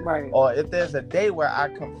day, right, or if there's a day where I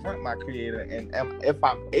confront my Creator, and if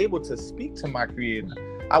I'm able to speak to my Creator,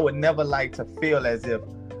 I would never like to feel as if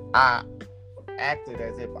I acted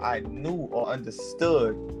as if I knew or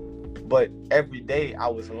understood, but every day I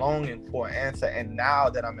was longing for an answer, and now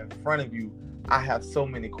that I'm in front of you, I have so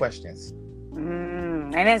many questions.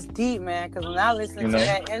 And that's deep, man, because when I listened to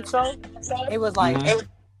that intro, it was like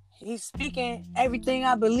he's speaking everything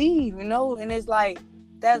I believe, you know. And it's like,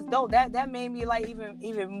 that's dope. That made me like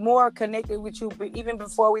even more connected with you, even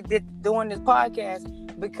before we doing this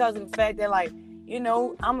podcast, because of the fact that, like, you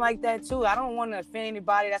know, I'm like that too. I don't want to offend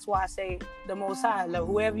anybody. That's why I say the Most High. Like,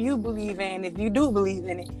 whoever you believe in, if you do believe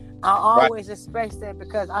in it, I always express that,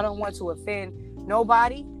 because I don't want to offend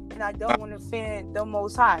nobody, and I don't want to offend the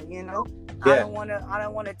Most High, you know. Yeah. I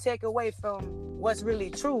don't want to take away from what's really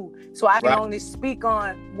true. So I can only speak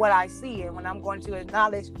on what I see. And when I'm going to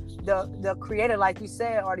acknowledge the creator, like you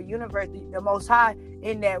said, or the universe, the Most High,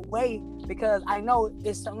 in that way, because I know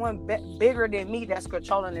it's someone bigger than me that's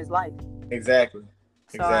controlling his life. Exactly.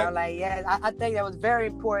 So I'm like, I think that was very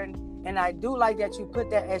important. And I do like that you put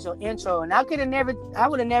that as your intro. And I would have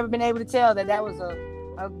never been able to tell that was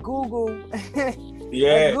a Google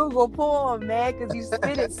a Google poem, man, because you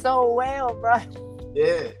spit it so well, bro.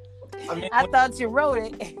 Yeah. I mean, I thought you wrote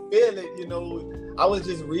it. Feel it, you know, I was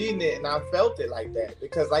just reading it and I felt it like that.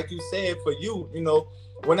 Because like you said, for you, you know,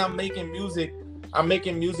 when I'm making music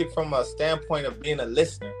from a standpoint of being a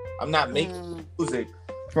listener. I'm not making music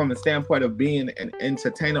from a standpoint of being an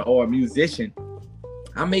entertainer or a musician.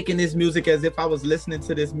 I'm making this music as if I was listening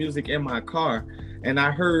to this music in my car and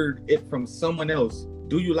I heard it from someone else.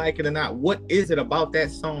 Do you like it or not? What is it about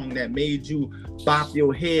that song that made you bop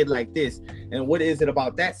your head like this? And what is it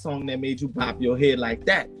about that song that made you bop your head like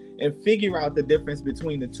that? And figure out the difference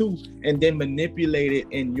between the two and then manipulate it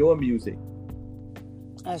in your music.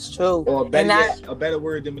 That's true. Or a better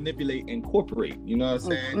word than manipulate, incorporate. You know what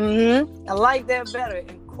I'm saying? Mm-hmm. I like that better,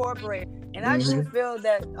 incorporate. And I do feel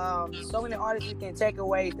that so many artists can take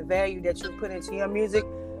away the value that you put into your music,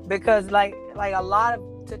 because like a lot of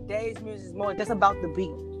today's music is more just about the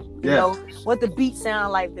beat. You know what the beat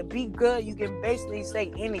sound like. The beat good, you can basically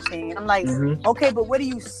say anything. And I'm like, okay, but what are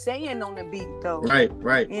you saying on the beat though?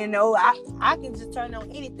 Right. You know, I can just turn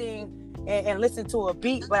on anything and listen to a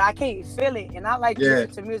beat, but I can't feel it. And I like to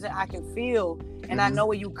listen to music I can feel, and I know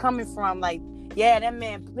where you coming from. Like, yeah, that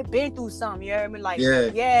man been through something. You hear me? Like,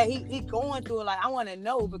 he going through it. Like, I want to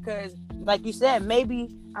know, because, like you said,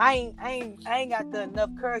 maybe I ain't got the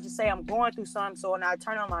enough courage to say I'm going through something. So when I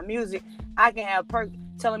turn on my music, I can have Perk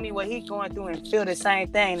telling me what he's going through and feel the same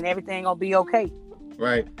thing, and everything gonna be okay.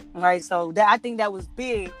 Right. So I think that was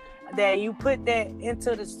big, that you put that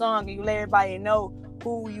into the song and you let everybody know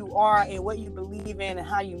who you are and what you believe in and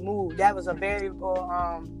how you move. That was a very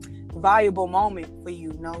valuable moment for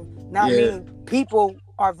you, you know. Not being people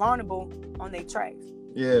are vulnerable on their tracks.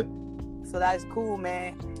 Yeah. So that's cool,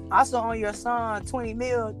 man. Also on your song 20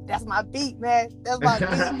 Mil, that's my beat, man. That's my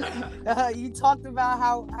beat. You talked about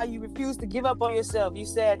how you refuse to give up on yourself. You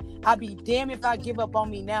said, I'd be damned if I give up on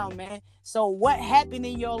me now, man. So what happened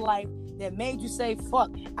in your life that made you say,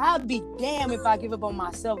 fuck, I'd be damned if I give up on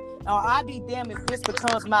myself, or I'd be damned if this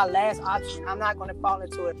becomes my last option. I'm not going to fall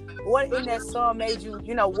into it. What in that song made you,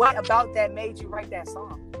 what about that made you write that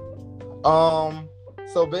song?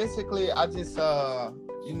 So basically, I just,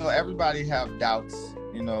 everybody have doubts,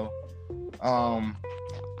 and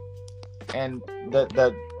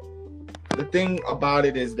the thing about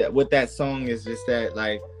it is that with that song is just that,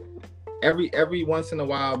 like, every once in a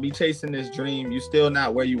while, be chasing this dream, you still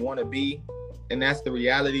not where you want to be, and that's the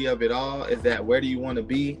reality of it all, is that where do you want to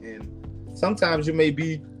be? And sometimes you may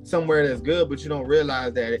be somewhere that's good, but you don't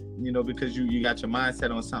realize that, because you got your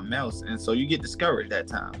mindset on something else, and so you get discouraged at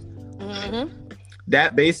times.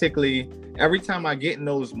 That basically, every time I get in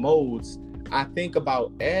those modes, I think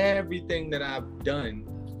about everything that I've done,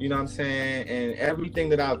 you know what I'm saying, and everything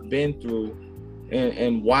that I've been through,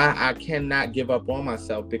 and why I cannot give up on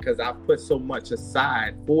myself, because I've put so much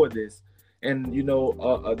aside for this. And,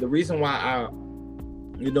 the reason why I,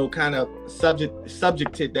 kind of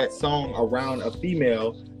subjected that song around a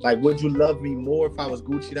female, like, would you love me more if I was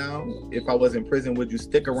Gucci down? If I was in prison, would you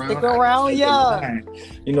stick around? Stick around, yeah.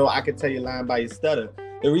 I could tell you line by your stutter.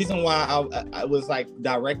 The reason why I was like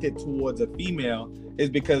directed towards a female is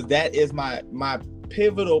because that is my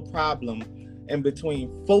pivotal problem in between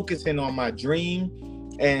focusing on my dream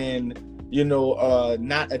and,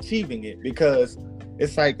 not achieving it. Because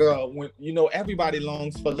it's like, when, everybody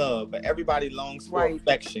longs for love, but everybody longs for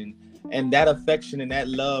affection. And that affection and that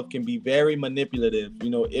love can be very manipulative,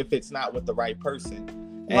 if it's not with the right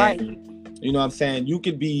person. And, you know what I'm saying? You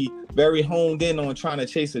could be very honed in on trying to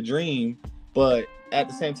chase a dream, but at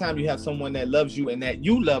the same time, you have someone that loves you and that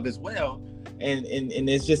you love as well. And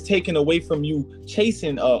it's just taken away from you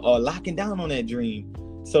chasing or locking down on that dream.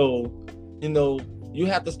 So, you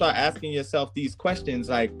have to start asking yourself these questions,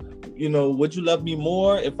 like, would you love me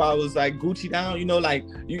more if I was like Gucci down? Like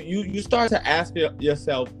you start to ask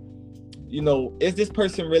yourself, is this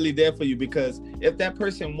person really there for you? Because if that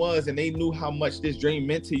person was and they knew how much this dream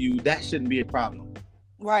meant to you, that shouldn't be a problem.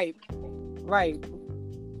 Right.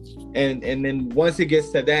 And then once it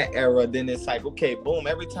gets to that era, then it's like, okay, boom,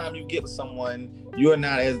 every time you get with someone, you're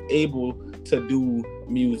not as able to do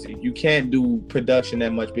music. You can't do production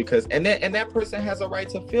that much, because and that person has a right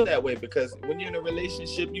to feel that way, because when you're in a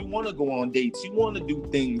relationship, you want to go on dates, you want to do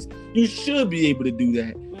things, you should be able to do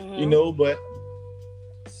that, but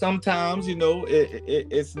sometimes, you know,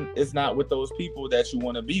 it's not with those people that you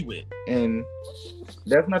want to be with, and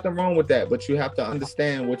there's nothing wrong with that. But you have to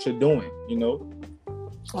understand what you're doing, you know.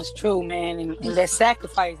 That's true, man, and that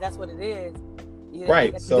sacrifice, that's what it is. You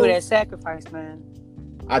Right. have to So do that sacrifice, man.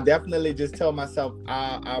 I definitely just tell myself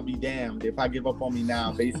I'll be damned if I give up on me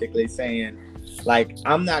now. Basically saying, like,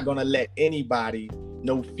 I'm not gonna let anybody,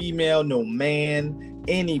 no female, no man,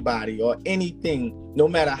 anybody or anything, no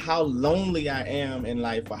matter how lonely I am in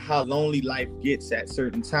life or how lonely life gets at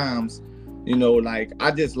certain times, you know, like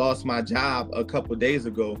I just lost my job a couple days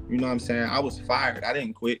ago. You know what I'm saying? I was fired. I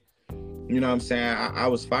didn't quit. You know what I'm saying? I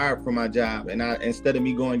was fired from my job, and instead of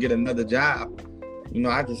me going and get another job, you know,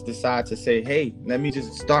 I just decided to say, hey, let me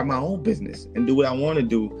just start my own business and do what I want to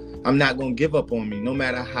do. I'm not going to give up on me, no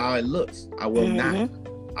matter how it looks. I will not.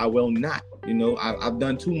 I will not. You know, I've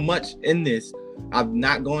done too much in this. I've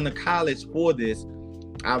not gone to college for this.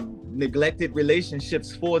 I've neglected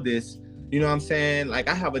relationships for this. You know what I'm saying? Like,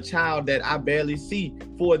 I have a child that I barely see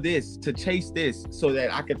for this, to chase this so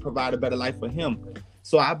that I could provide a better life for him.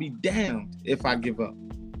 So I'll be damned if I give up,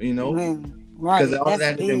 you know? Right. Because all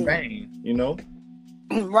that is in vain, you know?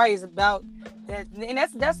 Right, it's about that, and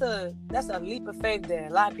that's a leap of faith there. A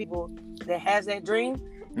lot of people that has that dream,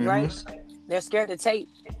 right? They're scared to take,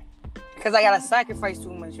 because I gotta sacrifice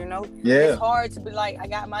too much, you know. Yeah, it's hard to be like, I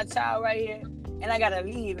got my child right here, and I gotta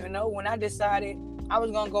leave. You know, when I decided I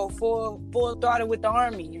was gonna go full throttle with the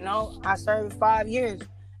Army, you know, I served 5 years,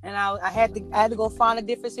 and I had to go find a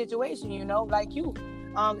different situation, you know, like you.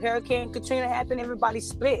 Hurricane Katrina happened, everybody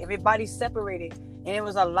split, everybody separated. And it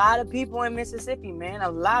was a lot of people in Mississippi, man.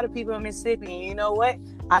 A lot of people in Mississippi. And you know what?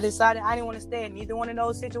 I decided I didn't want to stay in either one of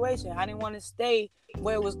those situations. I didn't want to stay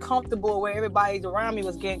where it was comfortable, where everybody around me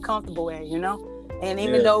was getting comfortable at, you know? And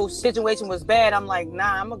even though the situation was bad, I'm like,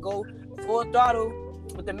 nah, I'm going to go full throttle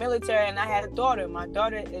with the military. And I had a daughter. My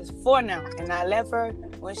daughter is 4 now. And I left her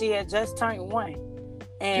when she had just turned 1.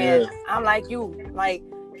 And I'm like you. Like,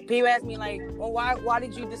 people ask me, like, well, why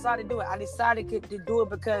did you decide to do it? I decided to do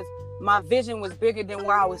it because my vision was bigger than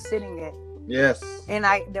where I was sitting at. Yes. And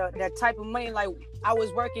that type of money, like, I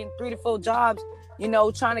was working 3 to 4 jobs, you know,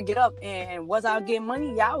 trying to get up. And was I getting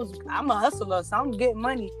money? Yeah, I'm a hustler, so I'm getting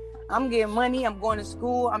money. I'm going to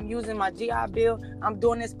school. I'm using my GI Bill. I'm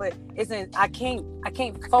doing this, but I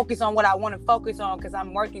can't focus on what I want to focus on because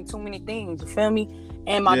I'm working too many things. You feel me?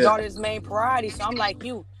 And my daughter's main priority. So I'm like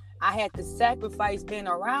you. I had to sacrifice being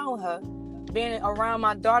around her, being around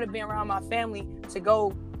my daughter, being around my family to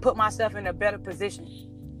go put myself in a better position,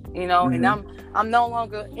 you know. And I'm no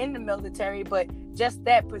longer in the military, but just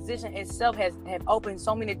that position itself have opened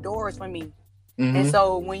so many doors for me. And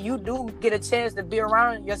so when you do get a chance to be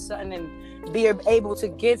around your son and be able to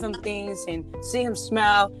give him things and see him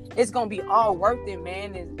smile, it's gonna be all worth it,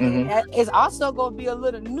 man. It's also gonna be a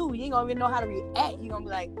little new. You ain't gonna even know how to react. You're gonna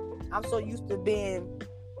be like, I'm so used to being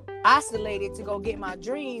isolated to go get my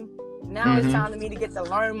dream. Now it's time for me to get to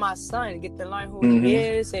learn my son, get to learn who he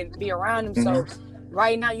is and be around him. So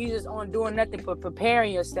right now you just aren't doing nothing but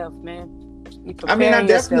preparing yourself, man. I mean, I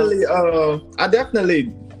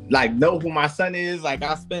definitely like know who my son is. Like,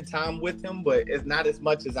 I spend time with him, but it's not as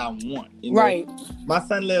much as I want. You know? Right. My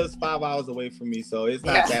son lives 5 hours away from me, so it's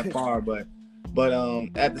not that far. But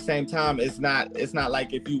at the same time, it's not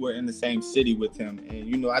like if you were in the same city with him. And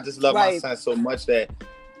you know, I just love my son so much that,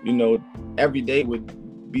 you know, every day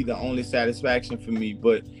would be the only satisfaction for me.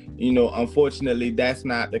 But you know, unfortunately, that's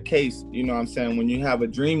not the case. You know what I'm saying? When you have a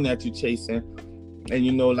dream that you're chasing, and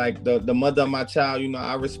you know, like the mother of my child, you know,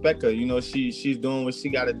 I respect her. You know, she's doing what she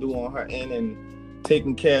got to do on her end and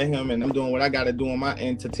taking care of him, and I'm doing what I got to do on my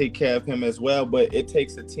end to take care of him as well. But it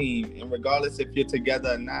takes a team, and regardless if you're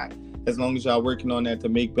together or not, as long as y'all working on that to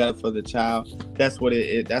make better for the child, that's what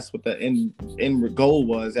that's what the end goal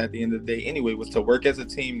was at the end of the day anyway, was to work as a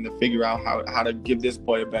team to figure out how to give this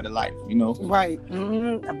boy a better life, you know? Right.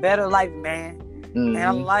 A better life, man. And I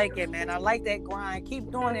like it, man. I like that grind.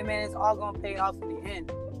 Keep doing it, man. It's all gonna pay off in the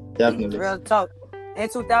end. Definitely. Real talk. In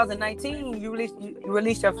 2019, you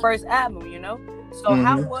released your first album, you know? So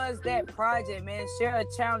how was that project, man? Share a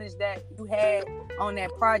challenge that you had on that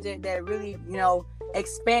project that really, you know,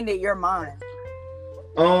 expanded your mind.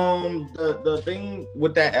 The thing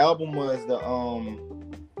with that album was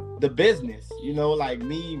the business, you know, like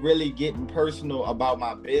me really getting personal about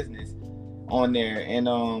my business on there. And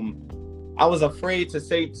I was afraid to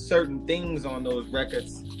say certain things on those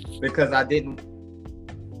records because I didn't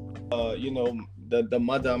you know, the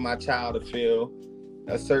mother of my child to feel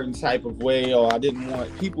a certain type of way, or I didn't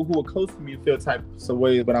want people who are close to me to feel types of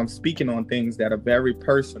ways. But I'm speaking on things that are very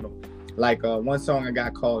personal. Like one song I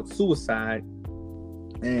got called Suicide,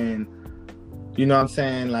 and You know what I'm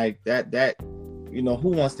saying? Like that, who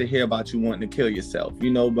wants to hear about you wanting to kill yourself?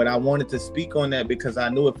 But I wanted to speak on that because I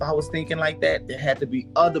knew if I was thinking like that, there had to be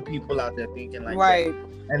other people out there thinking like that.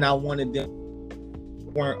 And I wanted them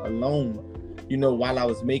weren't alone. While I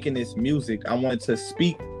was making this music, I wanted to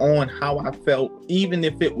speak on how I felt, even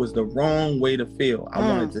if it was the wrong way to feel. I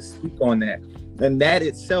wanted to speak on that. And that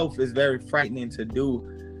itself is very frightening to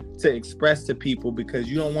do, to express to people, because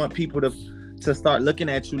you don't want people to start looking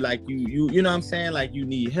at you like you know what I'm saying, like you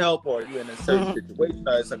need help, or you're in a certain situation,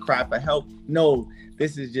 or it's a cry for help. No,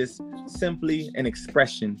 this is just simply an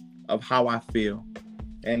expression of how I feel.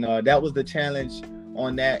 And that was the challenge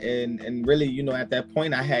on that. And really, at that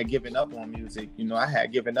point I had given up on music. I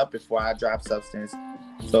had given up before I dropped Substance.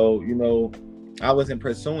 So I wasn't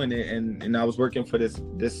pursuing it, and I was working for this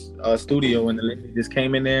studio, and the lady just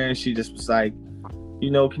came in there and she just was like,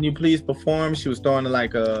 can you please perform? She was throwing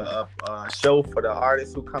like a show for the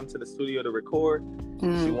artists who come to the studio to record.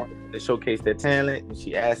 She wanted to showcase their talent, and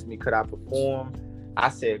she asked me, could I perform? I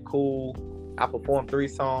said, cool. I performed 3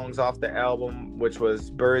 songs off the album, which was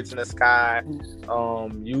Birds in the Sky,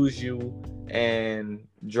 Use You, and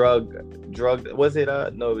Drug. Was it?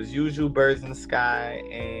 No, it was Use You, Birds in the Sky,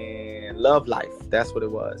 and Love Life. That's what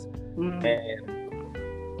it was.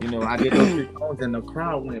 And I did those 3 songs, and the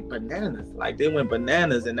crowd went bananas. Like, they went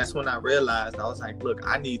bananas. And that's when I realized, I was like, look,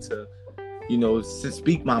 I need to,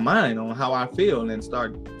 speak my mind on how I feel and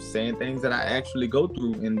start saying things that I actually go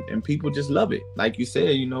through. And people just love it. Like you said,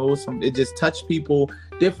 it just touched people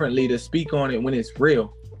differently to speak on it when it's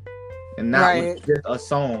real. And not with just a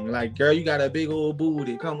song. Like, girl, you got a big old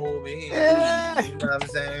booty. Come over here. You know what I'm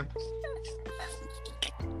saying?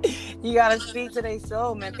 You gotta speak to their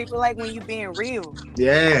soul, man. People like when you being real.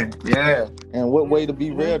 Yeah. And what way to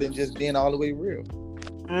be real than just being all the way real?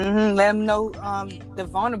 Let them know the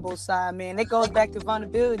vulnerable side, man. It goes back to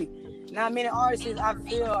vulnerability. Not many artists, I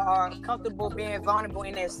feel, are comfortable being vulnerable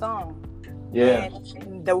in their song. Yeah.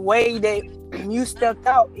 And the way that you stepped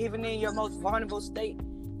out, even in your most vulnerable state,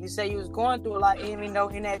 you say you was going through a lot, even though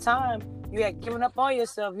in that time you had given up on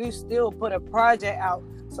yourself, you still put a project out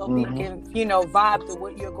so people can, vibe to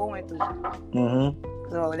what you're going through.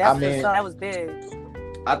 So that was big.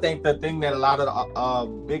 I think the thing that a lot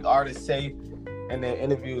of big artists say in their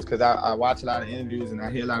interviews, because I watch a lot of interviews and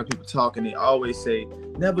I hear a lot of people talking, they always say,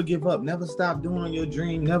 never give up, never stop doing your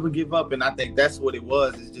dream, never give up. And I think that's what it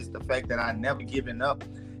was. It's just the fact that I never given up.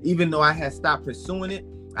 Even though I had stopped pursuing it,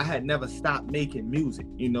 I had never stopped making music,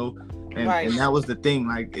 and that was the thing.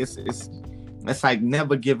 Like, it's like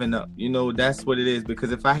never giving up, that's what it is.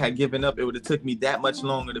 Because if I had given up, it would have took me that much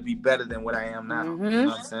longer to be better than what I am now. You know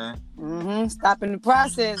what I'm saying? Stopping the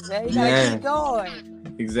process, man. You gotta keep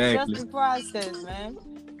going. Exactly. Just the process, man.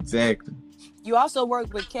 Exactly. You also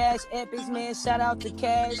work with Cash Epics, man. Shout out to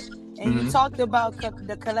Cash. And you talked about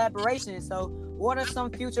the collaboration. So what are some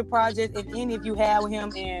future projects, if any, of you have with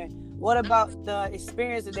him? And what about the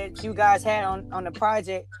experience that you guys had on the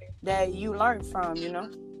project that you learned from,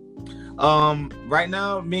 Right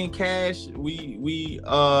now, me and Cash, we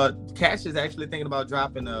Cash is actually thinking about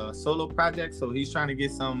dropping a solo project, so he's trying to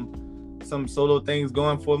get some solo things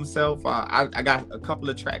going for himself. I got a couple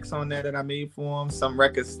of tracks on there that I made for him, some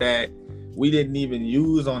records that we didn't even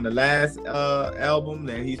use on the last album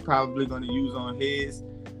that he's probably going to use on his.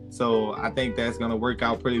 So I think that's going to work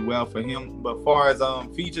out pretty well for him. But as far as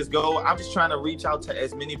features go, I'm just trying to reach out to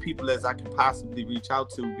as many people as I can possibly reach out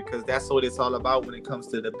to, because that's what it's all about when it comes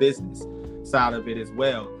to the business side of it as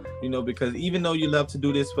well. Because even though you love to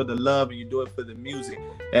do this for the love and you do it for the music,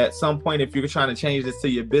 at some point, if you're trying to change this to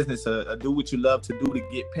your business or do what you love to do to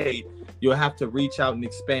get paid, you'll have to reach out and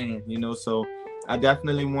expand, So I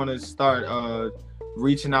definitely want to start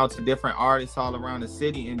reaching out to different artists all around the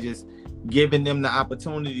city and just giving them the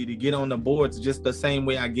opportunity to get on the boards, just the same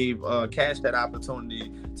way I gave Cash that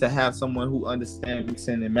opportunity to have someone who understands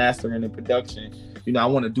mixing and mastering and production. I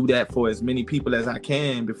want to do that for as many people as I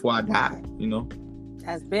can before I die,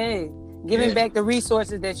 That's big. Giving back the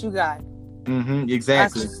resources that you got.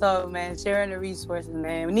 Exactly. So, man, sharing the resources,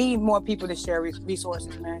 man. We need more people to share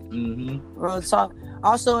resources, man. Real talk.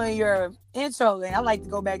 Also, in your intro, man, I like to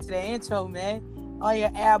go back to the intro, man. On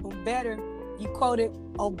your album, Better, you quoted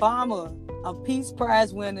Obama, a Peace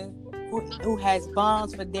Prize winner who has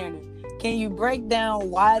bombs for dinner. Can you break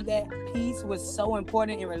down why that piece was so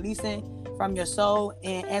important in releasing from your soul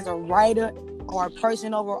and as a writer or a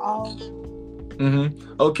person overall?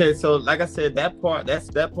 Okay, so like I said, that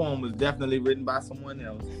poem was definitely written by someone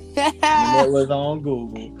else. And it was on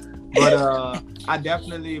Google. But I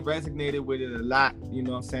definitely resonated with it a lot. You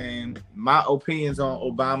know what I'm saying? My opinions on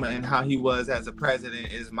Obama and how he was as a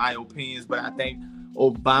president is my opinions. But I think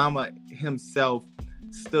Obama himself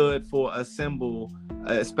stood for a symbol,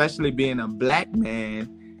 especially being a black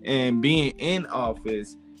man and being in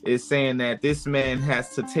office, is saying that this man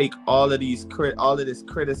has to take all of this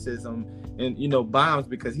criticism and, you know, bombs,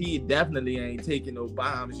 because he definitely ain't taking no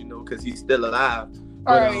bombs, you know, because he's still alive.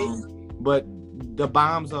 But the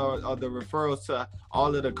bombs are the referrals to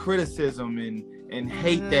all of the criticism and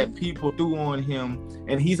hate that people threw on him.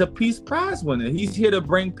 And he's a peace prize winner. He's here to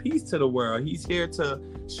bring peace to the world. He's here to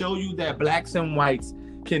show you that blacks and whites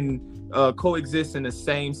can coexist in the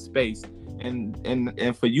same space.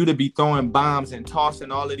 And for you to be throwing bombs and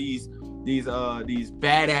tossing all of these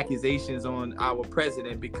bad accusations on our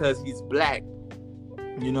president because he's black,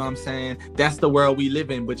 you know what I'm saying? That's the world we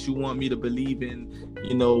live in. But you want me to believe in,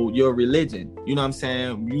 you know, your religion. You know what I'm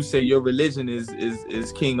saying? You say your religion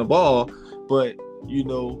is king of all, but, you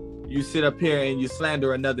know, you sit up here and you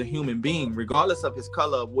slander another human being, regardless of his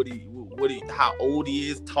color, of how old he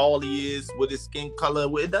is, tall he is, what his skin color.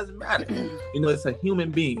 It doesn't matter. You know, it's a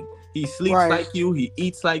human being. He sleeps like you, he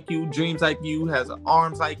eats like you, dreams like you, has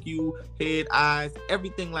arms like you, head, eyes,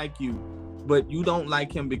 everything like you. But you don't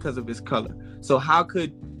like him because of his color. So how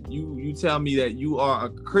could you tell me that you are a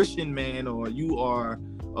Christian man, or you are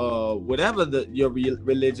whatever your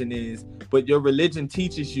religion is, but your religion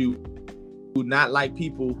teaches you to not like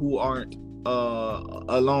people who aren't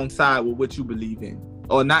alongside with what you believe in?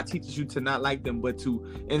 Or not teaches you to not like them, but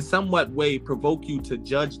to in somewhat way provoke you to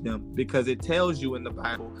judge them, because it tells you in the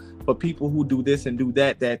Bible, for people who do this and do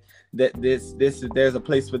that there's a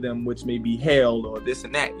place for them, which may be hell or this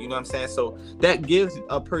and that. You know what I'm saying? So that gives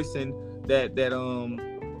a person that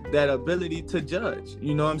ability to judge.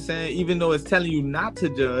 You know what I'm saying? Even though it's telling you not to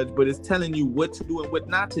judge, but it's telling you what to do and what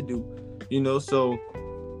not to do. You know, so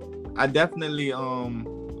I definitely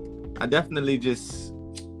just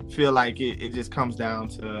feel like it just comes down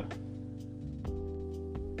to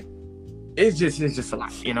it's just a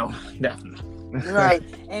lot, you know. Definitely. Right.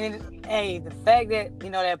 And the fact that, you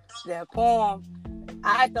know, that poem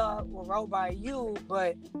I thought was wrote by you,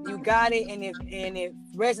 but you got it and it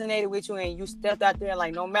resonated with you, and you stepped out there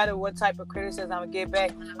like, no matter what type of criticism I'm gonna get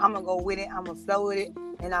back, I'm gonna go with it, I'm gonna flow with it,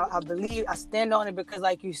 and I believe I stand on it, because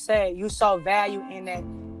like you said, you saw value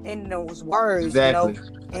in those words. Exactly.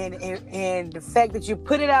 You know, and the fact that you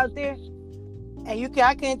put it out there, and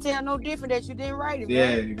I can't tell no different that you didn't write it.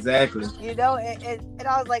 Yeah, man. Exactly. You know, and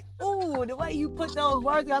I was like, ooh, the way you put those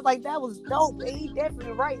words, I was like, that was dope. And he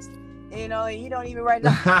definitely writes. You know, and you don't even write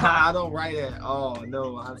that. I don't write at all.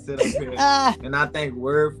 No, I sit up here and I think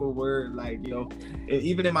word for word, like, you know,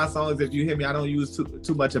 even in my songs, if you hear me, I don't use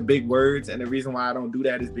too much of big words. And the reason why I don't do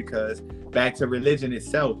that is because back to religion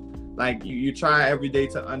itself, like you try every day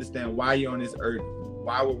to understand why you're on this earth.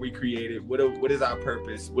 Why were we created? What is our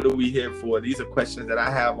purpose? What are we here for? These are questions that I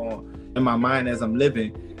have in my mind as I'm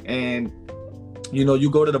living. And, you know, you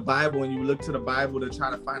go to the Bible and you look to the Bible to try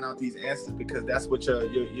to find out these answers, because that's what your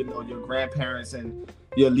grandparents and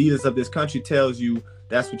your leaders of this country tells you.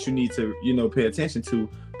 That's what you need to, you know, pay attention to.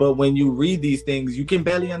 But when you read these things, you can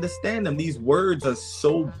barely understand them. These words are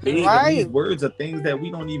so big. Right. And these words are things that we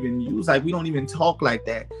don't even use. Like, we don't even talk like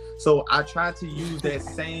that. So I try to use that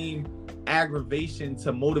same aggravation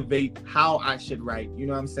to motivate how I should write, you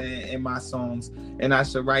know what I'm saying, in my songs. And I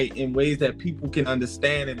should write in ways that people can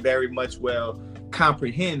understand and very much well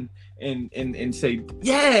comprehend and say,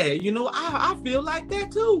 yeah, you know, I feel like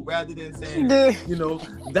that too, rather than saying, you know,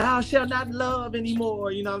 thou shalt not love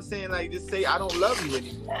anymore, you know what I'm saying? Like, just say, I don't love you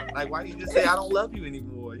anymore. Like, why do you just say, I don't love you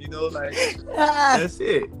anymore? You know, like, that's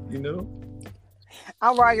it, you know?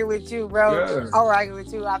 I'm rocking with you, bro. Yeah. I'm rocking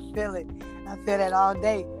with you. I feel it. I feel that all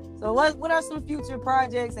day. So what are some future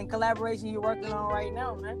projects and collaboration you're working on right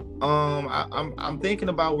now, man? I'm thinking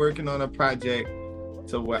about working on a project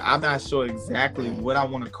to where I'm not sure exactly what I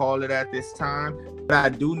want to call it at this time, but I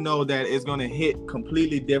do know that it's going to hit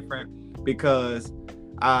completely different, because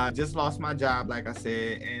I just lost my job, like I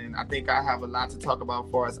said, and I think I have a lot to talk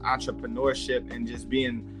about for us entrepreneurship and just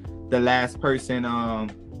being the last person,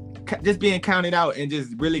 just being counted out and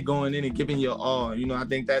just really going in and giving your all. You know, I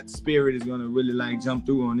think that spirit is going to really like jump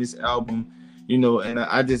through on this album, you know. And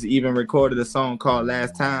I just even recorded a song called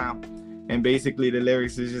Last Time, and basically the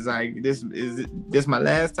lyrics is just like, this my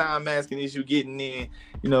last time asking, is you getting in?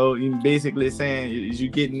 You know, basically saying, is you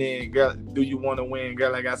getting in, girl? Do you want to win,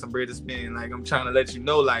 girl? I got some bread to spend. Like, I'm trying to let you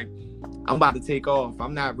know, like, I'm about to take off.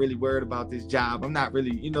 I'm not really worried about this job. I'm not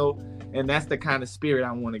really, you know. And that's the kind of spirit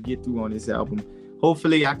I want to get through on this album.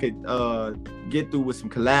 Hopefully I could get through with some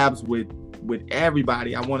collabs with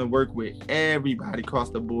everybody. I want to work with everybody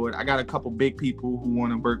across the board. I got a couple big people who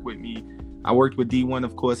want to work with me. I worked with D1,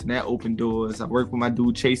 of course, and that opened doors. I worked with my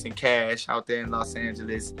dude Chasing Cash out there in Los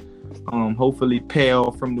Angeles. Hopefully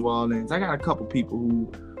Pell from New Orleans. I got a couple people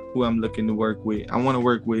who I'm looking to work with. I want to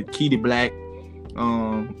work with Keedy Black. I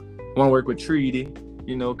want to work with Treaty,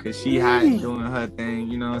 you know, because she hot doing her thing,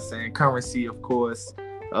 you know what I'm saying? Currency, of course.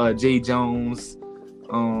 Jay Jones.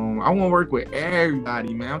 I want to work with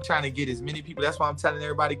everybody, man. I'm trying to get as many people. That's why I'm telling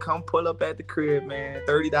everybody, come pull up at the crib, man.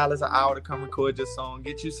 $30 an hour to come record your song.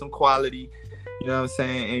 Get you some quality, you know what I'm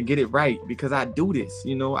saying? And get it right, because I do this,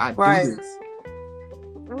 you know? I do this.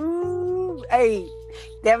 Ooh, hey,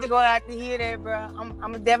 definitely gonna have to hear that, bro.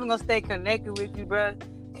 I'm definitely gonna stay connected with you, bro,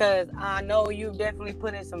 because I know you definitely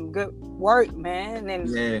put in some good work, man. And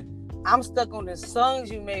yeah. I'm stuck on the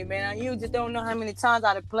songs you made, man. You just don't know how many times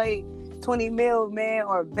I'd have played 20 mil, man,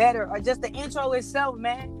 or better, or just the intro itself,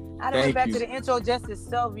 man. I done went back to the intro just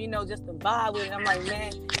itself, you know, just to vibe with it. I'm like,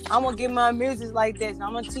 man, I'm gonna get my music like this.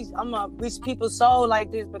 I'm gonna reach people's soul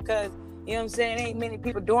like this, because, you know what I'm saying, ain't many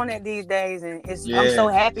people doing that these days. And I'm so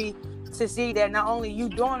happy to see that not only you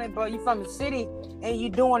doing it, but you from the city and you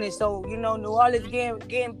doing it. So, you know, New Orleans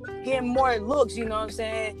getting more looks, you know what I'm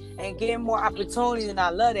saying, and getting more opportunities. And I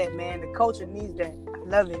love that, man. The culture needs that. I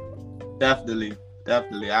love it. Definitely.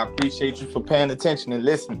 I appreciate you for paying attention and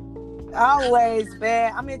listening. Always,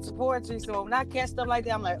 man. I'm into poetry, so when I catch stuff like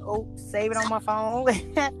that, I'm like, oh, save it on my phone.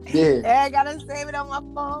 Yeah, I gotta save it on my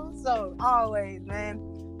phone. So always, man.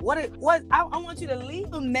 I want you to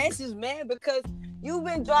leave a message, man, because you've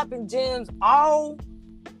been dropping gems all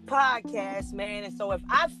podcast, man. And so if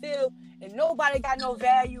I feel and nobody got no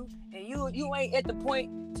value, and you ain't at the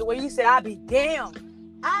point to where you say, I'll be damned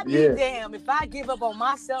if I give up on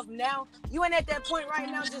myself now. You ain't at that point right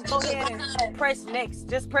now. Just go ahead and press next.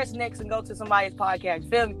 Just press next and go to somebody's podcast.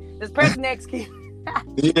 Feel me? Just press next. Yeah.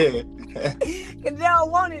 Because they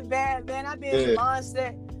don't want it bad, man. I've been in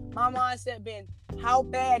mindset. My mindset been, how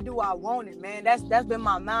bad do I want it, man? That's been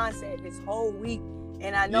my mindset this whole week.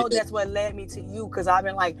 And I know that's what led me to you, because I've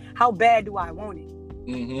been like, how bad do I want it?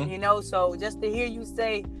 Mm-hmm. You know, so just to hear you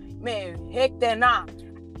say, man, heck that nah.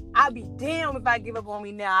 I'd be damned if I give up on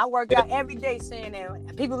me now. I work out every day saying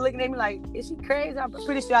that. People looking at me like, is she crazy? I'm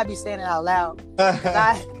pretty sure I'd be saying it out loud.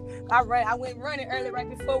 I went running early right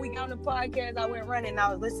before we got on the podcast. I went running and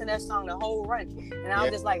I was listening to that song the whole run. And I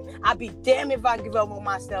was just like, I'd be damned if I give up on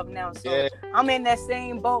myself now. So I'm in that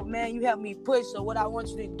same boat, man. You help me push. So what I want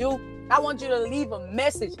you to do, I want you to leave a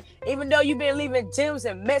message. Even though you've been leaving gems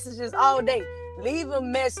and messages all day, leave a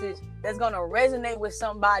message that's going to resonate with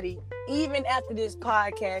somebody even after this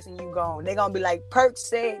podcast and you gone. They're going to be like, Perk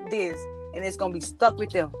said this, and it's going to be stuck with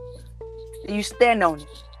them. And you stand on it.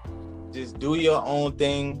 Just do your own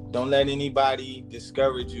thing. Don't let anybody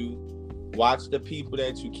discourage you. Watch the people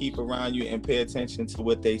that you keep around you and pay attention to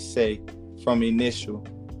what they say from initial.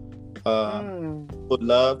 Would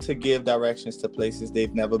love to give directions to places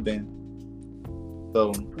they've never been.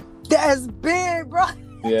 So that's big, bro.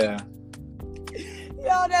 Yeah.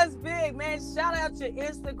 Yo, that's big, man. Shout out to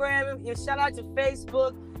Instagram, shout out to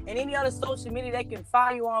Facebook, and any other social media they can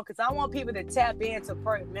find you on, because I want people to tap into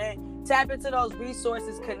Perk, man. Tap into those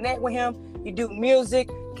resources. Connect with him. You do music.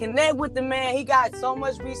 Connect with the man. He got so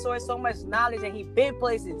much resource, so much knowledge, and he been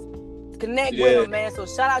places. Connect with him, man. So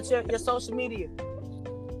shout out your social media.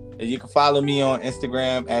 And you can follow me on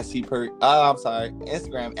Instagram at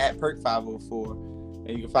Instagram at Perk504.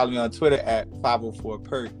 And you can follow me on Twitter at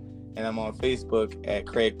 504Perk. And I'm on Facebook at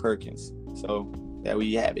Craig Perkins. So there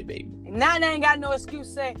we have it, baby. Now I ain't got no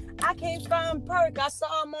excuse saying, I can't find Perk. I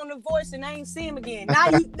saw him on The Voice and I ain't see him again. Now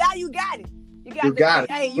you got it. You got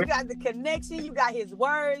it. Hey, you got the connection. You got his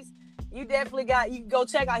words. You definitely got, you can go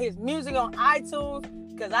check out his music on iTunes,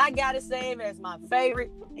 because I got to save it as my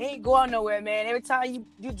favorite. He ain't going nowhere, man. Every time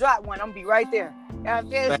you drop one, I'm going to be right there. I'm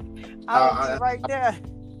going to be right there.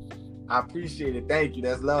 I appreciate it. Thank you.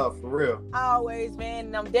 That's love, for real. Always, man.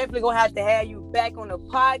 And I'm definitely going to have you back on the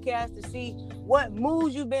podcast to see what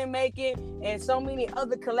moves you've been making and so many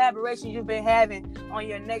other collaborations you've been having on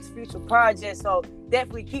your next future project. So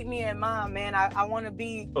definitely keep me in mind, man. I want to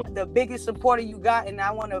be the biggest supporter you got, and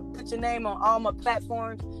I want to put your name on all my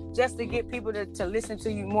platforms just to get people to listen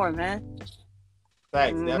to you more, man.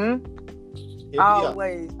 Thanks.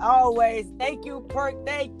 Always. Thank you, Perk.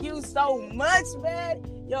 Thank you so much, man.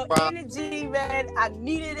 Your energy, man. I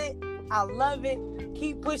needed it. I love it.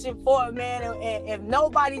 Keep pushing forward, man. And if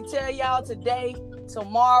nobody tell y'all today,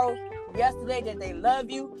 tomorrow, yesterday that they love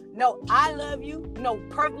you, no, I love you. No,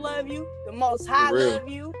 Perk love you. The Most High love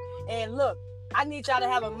you. And look, I need y'all to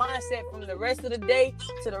have a mindset from the rest of the day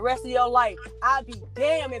to the rest of your life. I'll be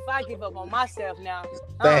damned if I give up on myself now.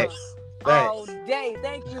 all day.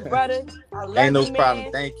 Thank you, brother. I love Ain't no you, problem.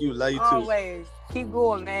 man. Thank you. Love you too. Always. Keep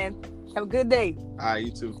going, man. Have a good day. All right,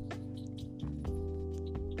 you too.